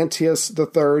 Constantius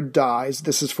III dies.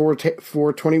 This is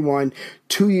 421.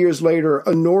 2 years later,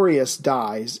 Honorius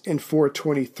dies in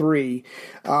 423.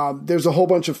 There's a whole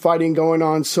bunch of fighting going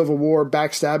on, civil war,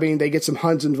 backstabbing. They get some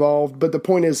Huns involved. But the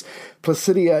point is,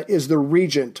 Placidia is the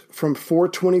regent from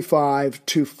 425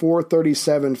 to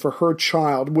 437 for her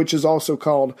child, which is also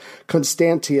called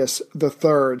Constantius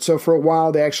III. So for a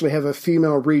while, they actually have a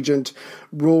female regent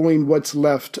ruling what's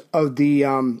left of the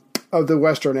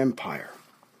Western Empire.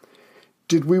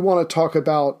 Did we already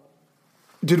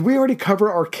cover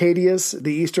Arcadius,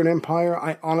 the Eastern Empire?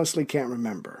 I honestly can't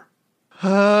remember.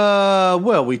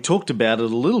 Well, we talked about it a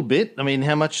little bit. I mean,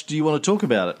 how much do you want to talk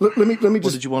about it? Let me just,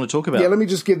 what did you want to talk about? Yeah, let me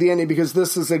just give the ending, because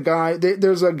this is a guy,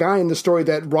 there's a guy in the story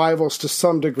that rivals to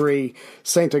some degree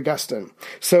Saint Augustine.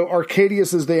 So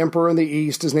Arcadius is the emperor in the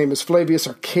East. His name is Flavius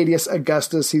Arcadius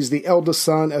Augustus. He's the eldest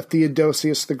son of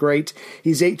Theodosius the Great.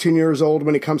 He's 18 years old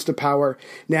when he comes to power.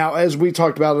 Now, as we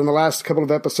talked about in the last couple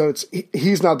of episodes,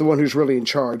 he's not the one who's really in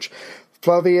charge.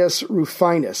 Flavius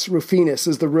Rufinus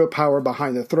is the real power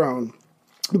behind the throne.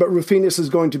 But Rufinus is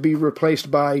going to be replaced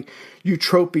by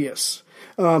Eutropius,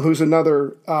 who's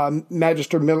another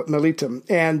Magister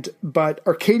Militum. But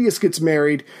Arcadius gets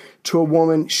married to a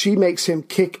woman. She makes him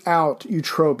kick out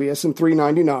Eutropius in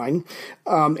 399.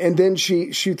 And then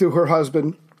she, through her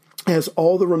husband, has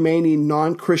all the remaining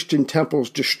non-Christian temples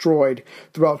destroyed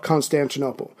throughout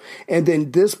Constantinople. And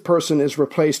then this person is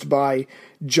replaced by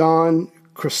John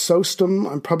Chrysostom.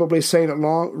 I'm probably saying it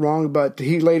wrong, but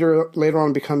he later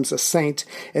on becomes a saint.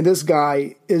 And this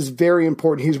guy is very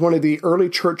important. He's one of the early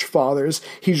church fathers.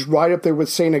 He's right up there with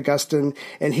Saint Augustine,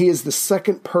 and he is the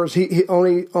second person. He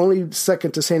only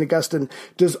second to Saint Augustine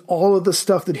does all of the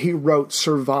stuff that he wrote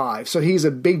survive. So he's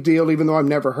a big deal, even though I've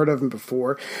never heard of him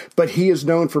before. But he is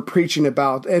known for preaching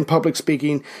about and public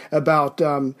speaking about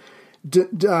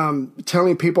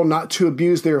telling people not to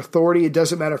abuse their authority. It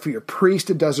doesn't matter if you're a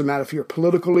priest. It doesn't matter if you're a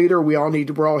political leader.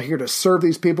 We're all here to serve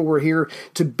these people. We're here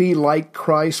to be like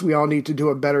Christ. We all need to do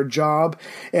a better job.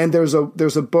 And there's a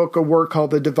work called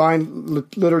the Divine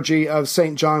Liturgy of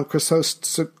St. John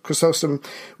Chrysostom,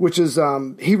 which is,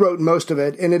 he wrote most of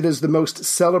it, and it is the most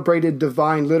celebrated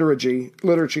divine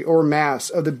liturgy or mass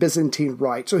of the Byzantine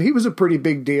Rite. So he was a pretty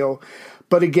big deal.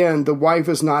 But again, the wife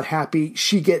is not happy.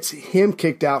 She gets him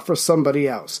kicked out for somebody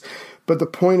else. But the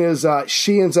point is,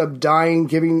 she ends up dying,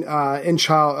 giving in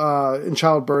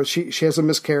childbirth. She has a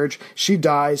miscarriage. She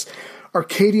dies.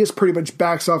 Arcadius pretty much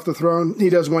backs off the throne. He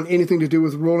doesn't want anything to do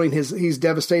with ruling. He's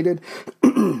devastated.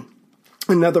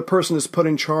 Another person is put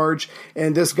in charge,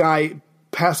 and this guy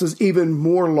passes even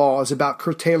more laws about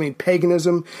curtailing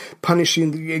paganism,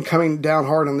 punishing and coming down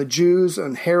hard on the Jews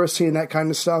and heresy and that kind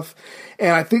of stuff.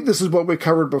 And I think this is what we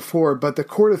covered before, but the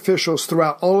court officials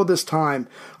throughout all of this time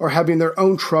are having their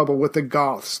own trouble with the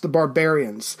Goths, the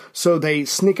barbarians. So they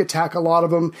sneak attack a lot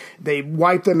of them. They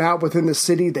wipe them out within the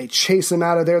city. They chase them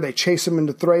out of there. They chase them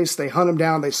into Thrace. They hunt them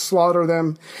down. They slaughter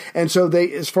them. And so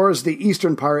they, as far as the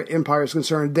Eastern Empire is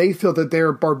concerned, they feel that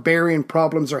their barbarian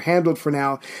problems are handled for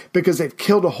now because they've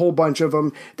killed a whole bunch of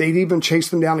them. They've even chased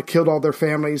them down and killed all their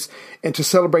families. And to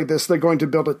celebrate this, they're going to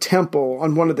build a temple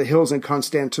on one of the hills in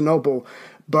Constantinople.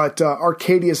 But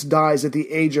Arcadius dies at the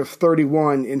age of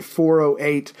 31 in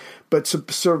 408. But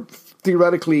so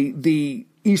theoretically, the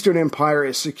Eastern Empire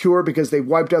is secure because they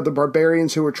wiped out the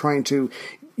barbarians who were trying to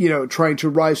trying to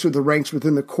rise through the ranks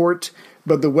within the court.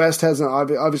 But the West hasn't.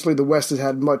 Obviously, the West has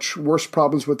had much worse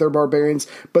problems with their barbarians.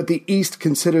 But the East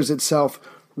considers itself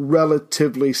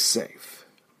relatively safe.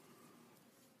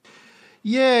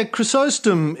 Yeah,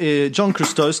 Chrysostom, John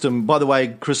Chrysostom. By the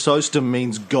way, Chrysostom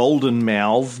means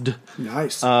golden-mouthed.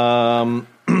 Nice.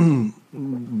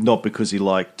 Not because he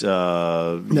liked,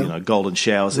 golden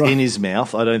showers in his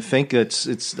mouth. I don't think I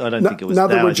don't think it was. Now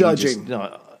that we're I think judging.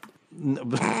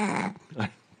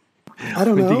 I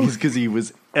don't think know. it's because he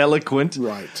was eloquent.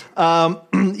 Right.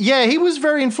 Yeah, he was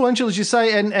very influential, as you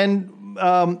say, and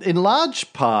in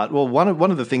large part, well,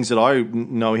 one of the things that I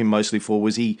know him mostly for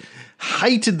was he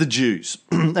hated the Jews,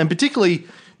 and particularly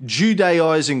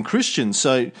Judaizing Christians.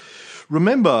 So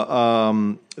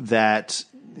remember that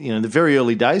in the very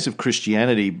early days of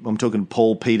Christianity, I'm talking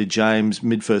Paul, Peter, James,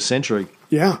 mid-first century.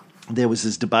 Yeah. There was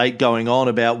this debate going on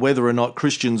about whether or not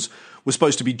Christians were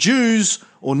supposed to be Jews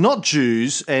or not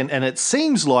Jews, and it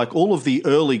seems like all of the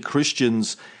early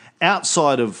Christians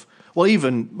outside of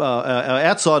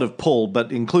Paul,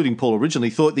 but including Paul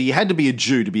originally, thought that you had to be a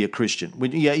Jew to be a Christian.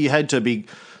 You had to be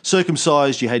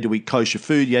circumcised, you had to eat kosher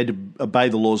food, you had to obey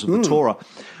the laws of the Torah.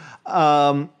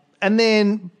 And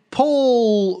then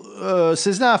Paul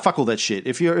says, "Nah, fuck all that shit.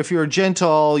 If you're a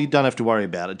Gentile, you don't have to worry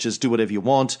about it. Just do whatever you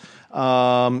want.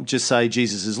 Just say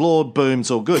Jesus is Lord. Boom,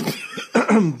 it's all good."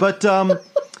 But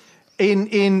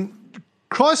in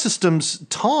Chrysostom's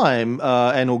time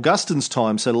and Augustine's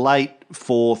time, so late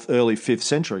 4th, early 5th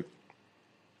century,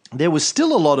 there was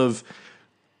still a lot of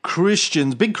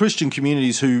Christians, big Christian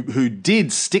communities who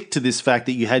did stick to this fact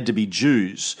that you had to be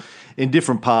Jews in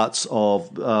different parts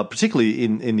of, particularly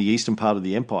in the eastern part of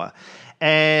the empire,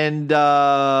 and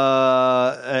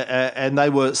they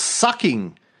were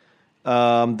sucking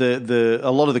a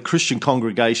lot of the Christian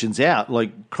congregations out.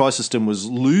 Like Chrysostom was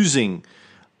losing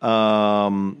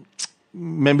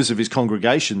members of his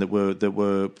congregation that were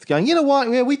going, you know what?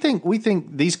 Yeah, we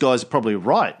think these guys are probably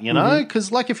right,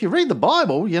 because like if you read the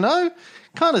Bible,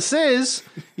 kind of says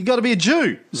you got to be a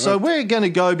Jew, so we're going to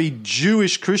go be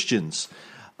Jewish Christians.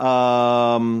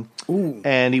 And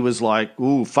he was like,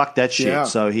 "Ooh, fuck that shit." Yeah.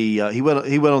 So he went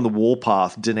on the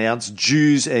warpath, denounced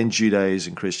Jews and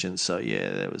Judaizing Christians. So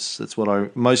yeah, that's what I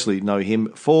mostly know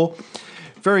him for.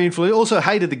 Very influential. Also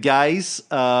hated the gays.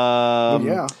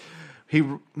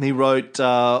 He wrote,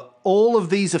 "All of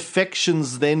these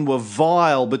affections then were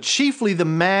vile, but chiefly the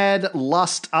mad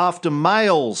lust after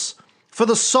males. For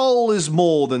the soul is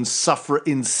more than sufferer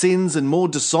in sins and more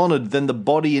dishonoured than the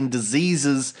body in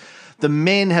diseases. The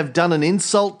men have done an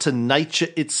insult to nature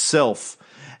itself.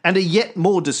 And a yet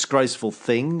more disgraceful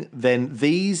thing than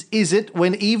these is it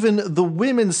when even the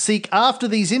women seek after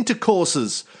these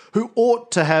intercourses, who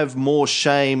ought to have more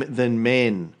shame than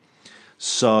men."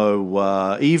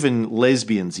 So even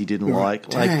lesbians he didn't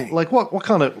like. Like what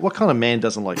kind of man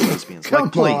doesn't like lesbians? Come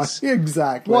like, please, on.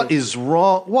 Exactly. What is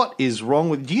wrong? What is wrong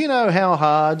with? Do you know how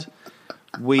hard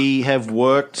we have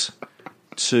worked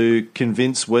to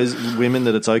convince women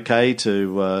that it's okay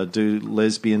to do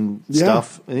lesbian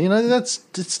stuff?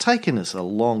 It's taken us a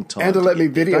long time. And to let me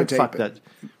videotape don't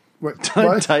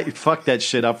fuck it. Fuck that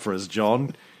shit up for us,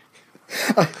 John.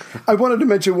 I wanted to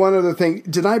mention one other thing.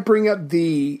 Did I bring up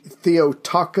the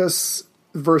Theotokos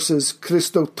versus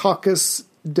Christotokos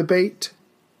debate?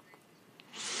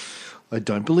 I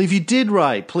don't believe you did,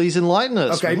 Ray. Please enlighten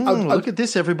us. Okay, look at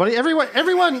this, everybody. Everyone,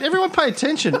 pay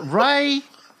attention. Ray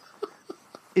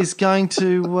is going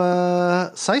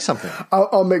to say something.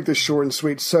 I'll make this short and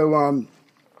sweet. So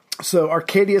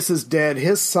Arcadius is dead.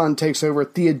 His son takes over,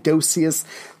 Theodosius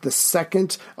II.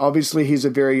 Obviously, he's a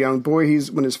very young boy.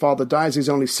 When his father dies, he's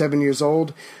only 7 years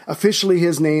old. Officially,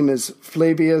 his name is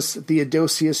Flavius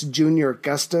Theodosius Jr.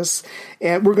 Augustus.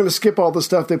 And we're going to skip all the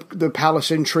stuff, the palace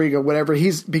intrigue or whatever.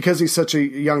 Because he's such a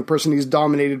young person, he's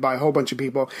dominated by a whole bunch of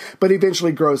people. But he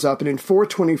eventually grows up. And in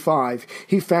 425,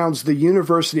 he founds the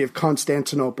University of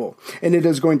Constantinople. And it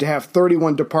is going to have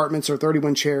 31 departments or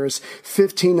 31 chairs,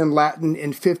 15 in Latin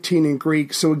and 15 in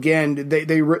Greek. So again,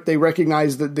 they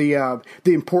recognize that the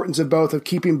importance of both, of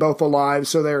keeping both alive.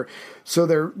 So they're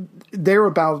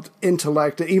about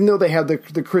intellect. Even though they have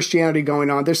the Christianity going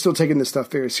on, they're still taking this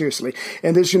stuff very seriously.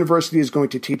 And this university is going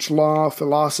to teach law,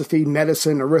 philosophy,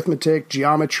 medicine, arithmetic,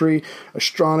 geometry,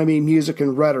 astronomy, music,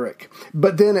 and rhetoric.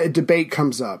 But then a debate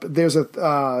comes up. There's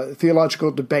a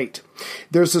theological debate.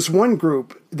 There's this one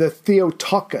group, the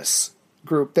Theotokos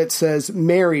group, that says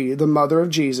Mary, the mother of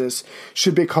Jesus,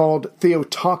 should be called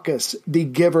Theotokos, the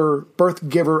birth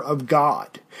giver of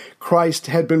God. Christ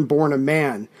had been born a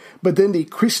man. But then the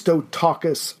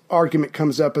Christotokos argument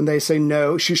comes up, and they say,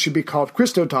 no, she should be called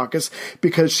Christotokos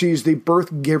because she's the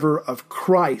birth giver of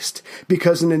Christ,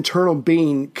 because an internal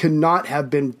being could not have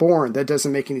been born. That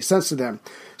doesn't make any sense to them.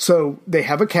 So they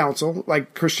have a council,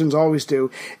 like Christians always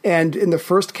do, and in the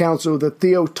first council, the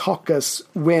Theotokos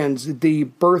wins, the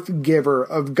birth giver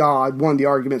of God won the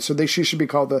argument, so she should be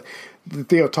called the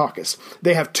Theotokos.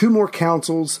 They have 2 more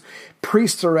councils.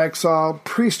 Priests are exiled,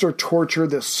 priests are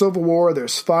tortured, there's civil war,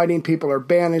 there's fighting, people are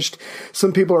banished.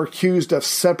 Some people are accused of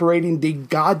separating the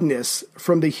godness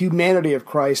from the humanity of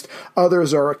Christ.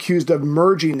 Others are accused of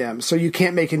merging them, so you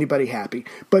can't make anybody happy.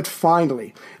 But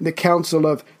finally, the Council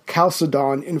of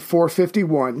Chalcedon in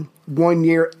 451, 1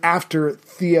 year after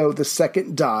Theo II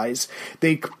dies,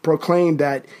 they proclaim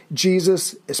that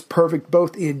Jesus is perfect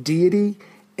both in deity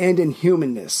and in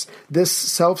humanness. This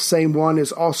self-same one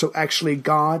is also actually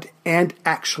God and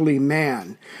actually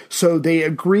man. So they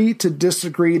agree to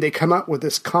disagree. They come up with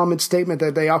this common statement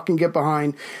that they all can get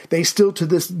behind. They still to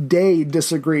this day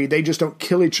disagree. They just don't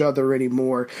kill each other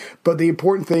anymore. But the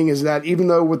important thing is that even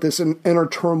though with this inner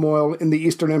turmoil in the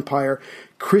Eastern Empire,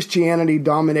 Christianity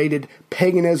dominated,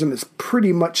 paganism is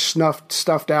pretty much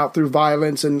stuffed out through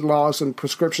violence and laws and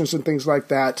prescriptions and things like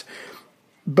that.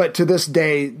 But to this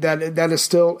day, that is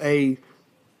still a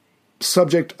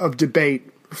subject of debate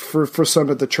for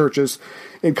some of the churches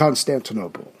in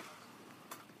Constantinople.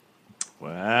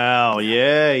 Wow,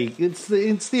 yeah. It's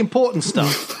the important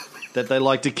stuff that they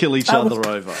like to kill each other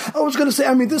over. I was going to say,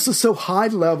 I mean, this is so high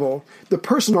level. The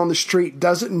person on the street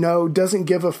doesn't know, doesn't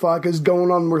give a fuck, is going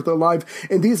on with their life.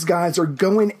 And these guys are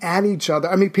going at each other.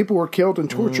 I mean, people were killed and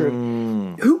tortured.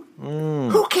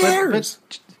 Who cares?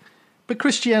 But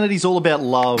Christianity's all about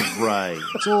love, Ray.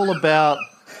 It's all about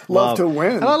love to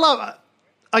win. And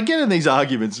I get in these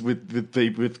arguments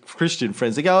with Christian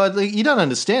friends. They go, you don't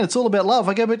understand. It's all about love.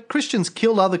 I go, but Christians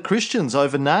killed other Christians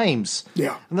over names.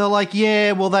 Yeah. And they're like,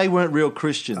 yeah, well, they weren't real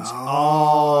Christians.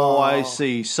 Oh, I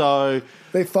see. So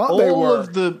they thought they were,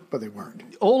 but they weren't.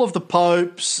 All of the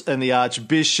popes and the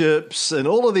archbishops and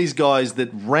all of these guys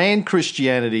that ran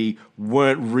Christianity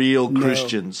weren't real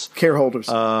Christians. Careholders.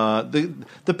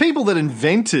 The people that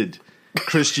invented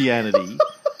Christianity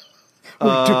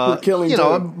we're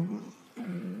killing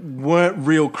weren't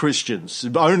real Christians.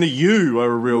 Only you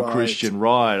are a real Christian.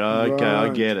 Right. Okay, I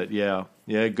get it. Yeah.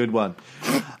 Yeah, good one.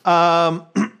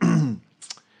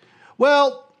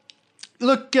 Well,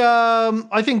 look,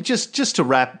 I think just to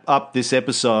wrap up this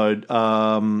episode,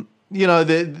 so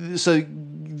this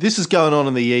is going on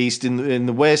in the East. In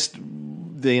the West,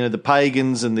 the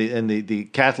pagans and the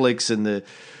Catholics and the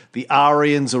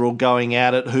Arians are all going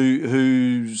at it.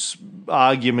 Whose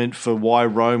argument for why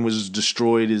Rome was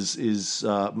destroyed is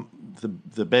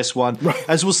the best one. Right.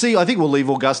 As we'll see, I think we'll leave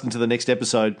Augustine to the next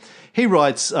episode. He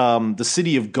writes The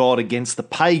City of God Against the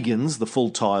Pagans, the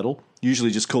full title.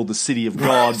 Usually just called The City of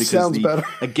God because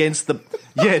against the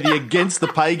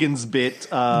pagans bit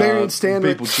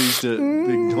people choose to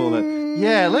ignore that.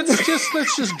 Yeah, let's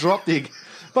just drop the.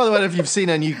 By the way, if you've seen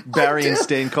our new Barry and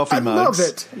Stan coffee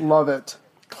mugs, love it,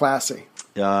 classy.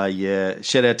 Yeah.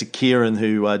 Shout out to Kieran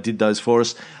who did those for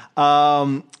us.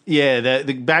 If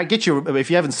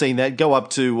you haven't seen that, go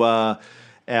up to our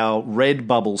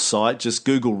Redbubble site. Just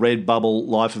Google Redbubble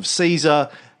Life of Caesar.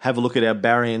 Have a look at our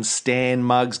Barry and Stan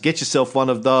mugs. Get yourself one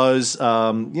of those.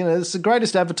 It's the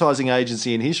greatest advertising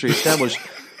agency in history, established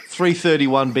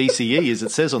 331 BCE, as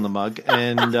it says on the mug.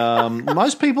 And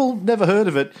most people never heard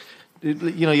of it.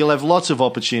 You'll have lots of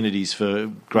opportunities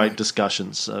for great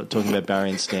discussions talking about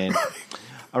Barry and Stan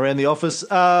around the office.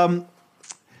 So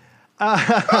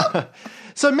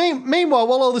meanwhile,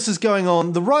 while all this is going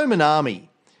on, the Roman army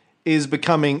is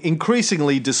becoming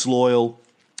increasingly disloyal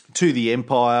to the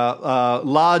empire.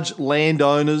 Large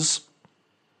landowners,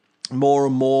 more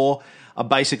and more, are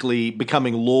basically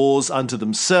becoming laws unto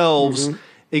themselves.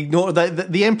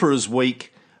 Mm-hmm. The emperor's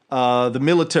weak. The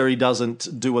military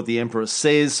doesn't do what the emperor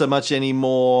says so much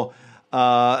anymore.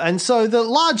 And so the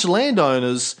large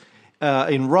landowners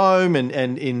in Rome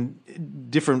and in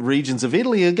different regions of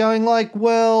Italy are going like,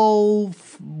 well,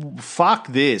 fuck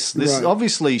this. This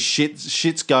obviously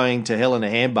shit's going to hell in a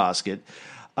handbasket.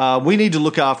 We need to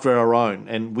look after our own,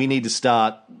 and we need to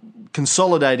start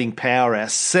consolidating power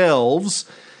ourselves.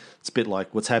 It's a bit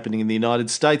like what's happening in the United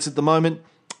States at the moment.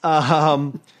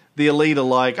 The elite are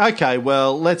like, okay,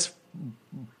 well, let's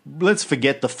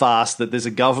forget the farce that there's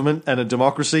a government and a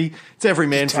democracy. It's every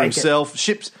man for himself.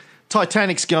 Ships,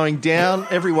 Titanic's going down.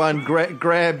 Everyone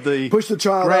grab the... Push the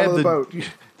child out of the boat.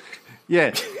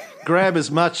 Yeah. Grab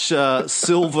as much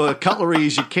silver cutlery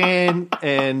as you can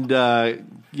and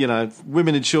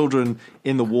women and children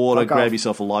in the water, grab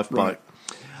yourself a lifeboat.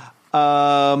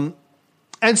 Right.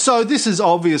 And so this is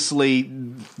obviously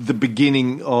the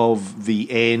beginning of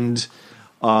the end,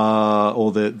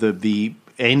 or the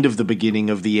end of the beginning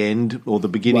of the end, or the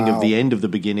beginning of the end of the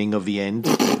beginning of the end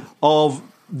of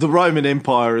the Roman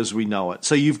Empire as we know it.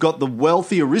 So you've got the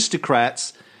wealthy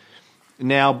aristocrats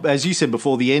now, as you said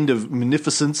before, the end of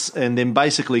munificence, and then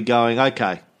basically going,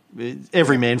 okay,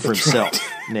 every man for himself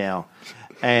now.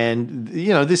 And,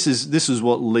 this is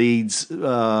what leads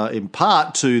in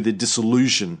part to the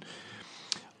dissolution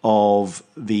of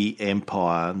the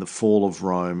empire and the fall of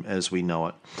Rome as we know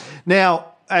it. Now,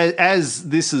 as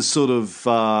this is sort of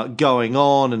going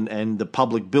on and the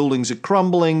public buildings are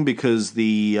crumbling because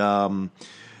the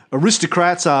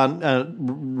aristocrats aren't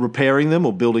repairing them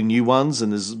or building new ones,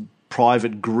 and there's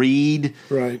private greed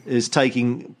is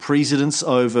taking precedence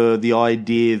over the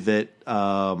idea that,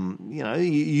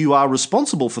 you are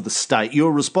responsible for the state.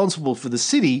 You're responsible for the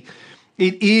city.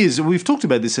 It is. We've talked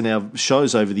about this in our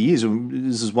shows over the years.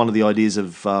 This is one of the ideas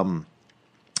of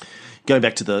going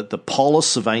back to the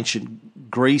polis of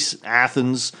ancient Greece,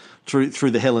 Athens, through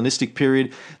the Hellenistic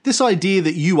period. This idea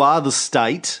that you are the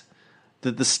state,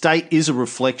 that the state is a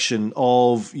reflection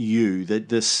of you, that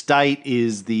the state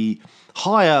is the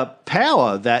higher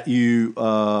power that you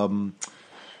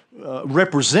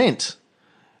represent.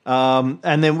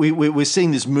 And then we're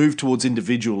seeing this move towards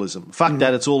individualism. Fuck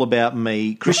that, it's all about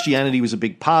me. Christianity was a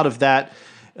big part of that.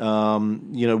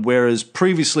 Whereas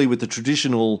previously with the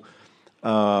traditional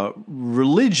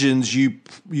religions,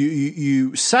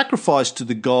 you sacrificed to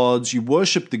the gods, you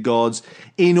worshipped the gods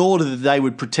in order that they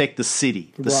would protect the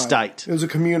city, the state. It was a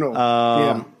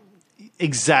communal.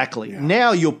 Exactly. Yeah.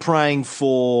 Now you're praying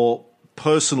for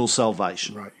personal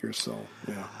salvation. Right, your soul.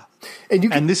 Yeah.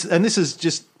 And this is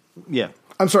just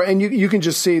I'm sorry, and you can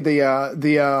just see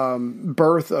the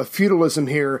birth of feudalism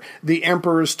here. The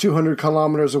emperor's 200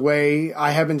 kilometers away. I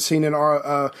haven't seen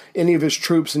any of his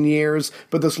troops in years,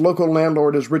 but this local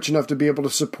landlord is rich enough to be able to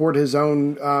support his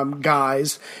own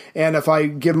guys. And if I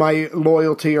give my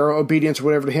loyalty or obedience or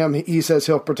whatever to him, he says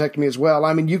he'll protect me as well.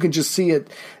 I mean, you can just see it,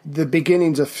 the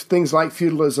beginnings of things like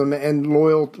feudalism and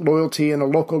loyalty in a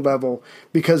local level,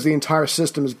 because the entire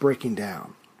system is breaking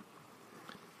down.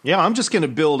 Yeah, I'm just going to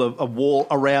build a wall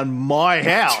around my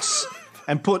house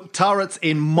and put turrets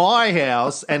in my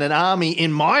house and an army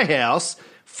in my house.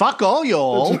 Fuck all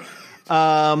y'all.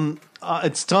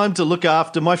 It's time to look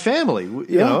after my family.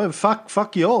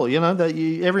 Fuck y'all.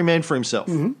 Every man for himself.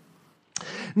 Mm-hmm.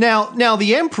 Now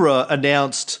the emperor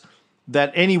announced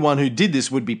that anyone who did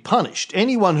this would be punished.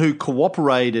 Anyone who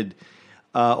cooperated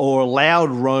or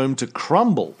allowed Rome to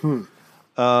crumble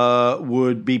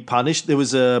would be punished. There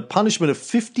was a punishment of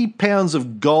 50 pounds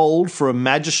of gold for a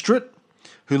magistrate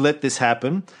who let this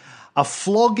happen, a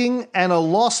flogging and the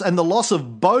loss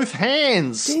of both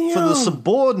hands for the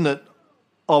subordinate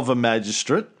of a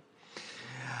magistrate.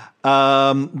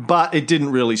 But it didn't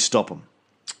really stop them.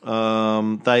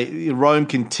 Rome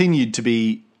continued to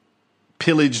be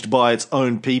pillaged by its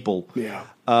own people. Yeah.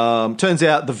 Turns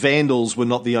out the Vandals were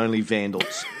not the only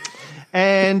Vandals.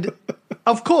 And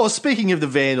of course, speaking of the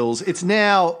Vandals, it's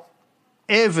now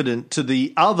evident to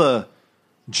the other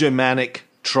Germanic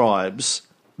tribes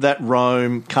that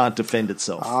Rome can't defend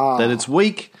itself, that it's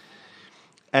weak.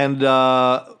 And,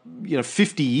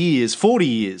 40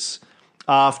 years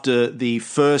after the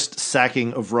first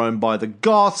sacking of Rome by the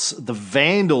Goths, the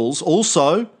Vandals,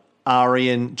 also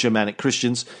Arian Germanic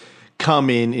Christians, come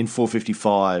in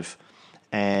 455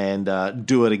 and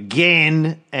do it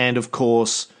again. And, of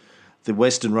course, the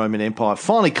Western Roman Empire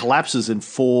finally collapses in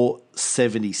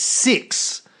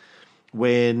 476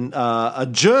 when a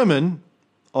German,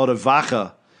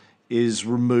 Odovaker,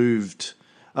 removes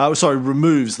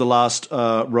the last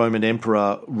Roman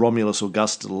emperor, Romulus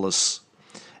Augustulus,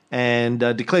 and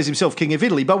declares himself king of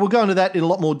Italy. But we'll go into that in a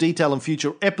lot more detail in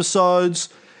future episodes.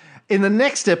 In the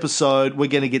next episode, we're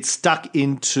going to get stuck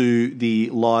into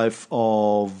the life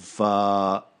of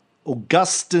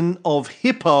Augustine of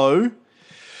Hippo,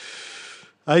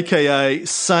 a.k.a.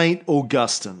 Saint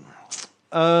Augustine.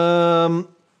 Let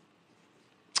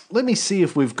me see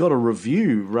if we've got a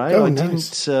review, Ray.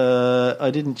 Nice. I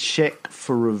didn't check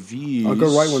for reviews. I'll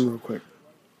go write one real quick.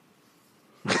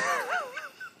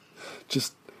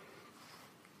 Just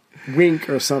wink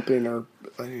or something, or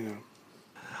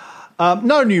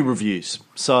no new reviews,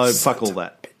 so fuck all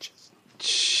that. Bitches.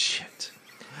 Shit.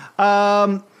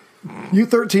 You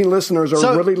 13 listeners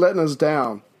are really letting us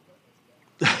down.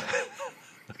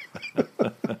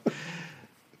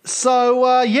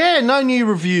 So, no new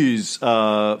reviews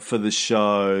for the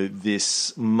show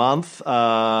this month.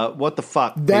 What the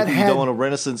fuck? That People, you don't want a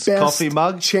Renaissance coffee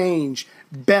mug?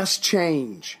 Best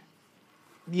change.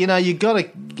 You know, you got to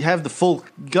have the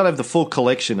full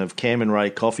collection of Cam and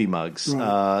Ray coffee mugs.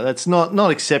 Right. That's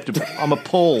not acceptable. I'm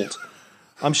appalled.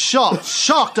 I'm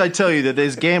shocked. I tell you that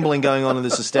there's gambling going on in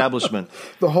this establishment.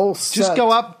 The whole set. Just go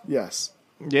up. Yes.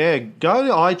 Yeah, go to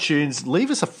iTunes.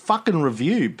 Leave us a fucking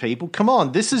review, people. Come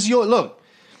on, this is your look.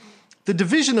 The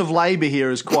division of labour here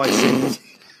is quite simple.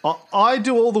 I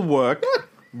do all the work.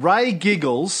 Ray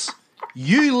giggles.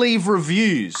 You leave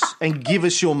reviews and give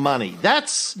us your money.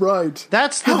 That's right.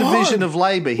 That's the division of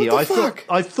labour here. What the fuck?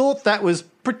 I thought that was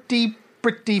pretty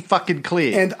fucking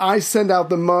clear. And I send out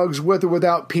the mugs with or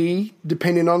without pee,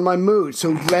 depending on my mood.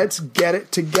 So let's get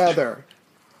it together.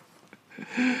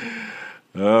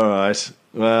 All right.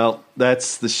 Well,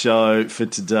 that's the show for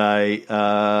today.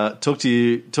 Talk to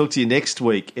you next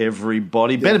week,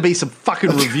 everybody. Better be some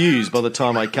fucking reviews by the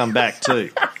time I come back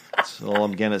too. That's all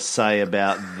I'm going to say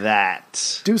about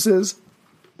that. Deuces.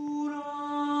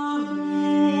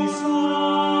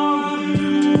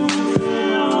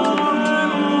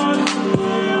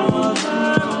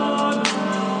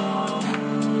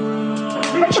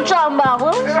 What you talking about,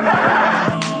 Will?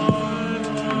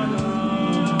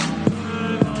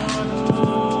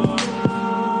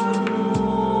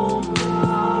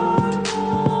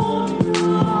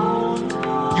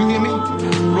 You hear me?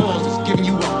 Rawls is giving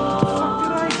you up. What the fuck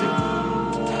did I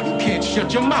do? You can't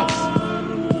shut your mouth.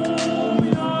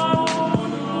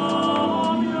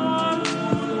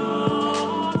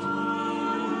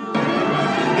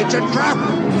 It's a trap!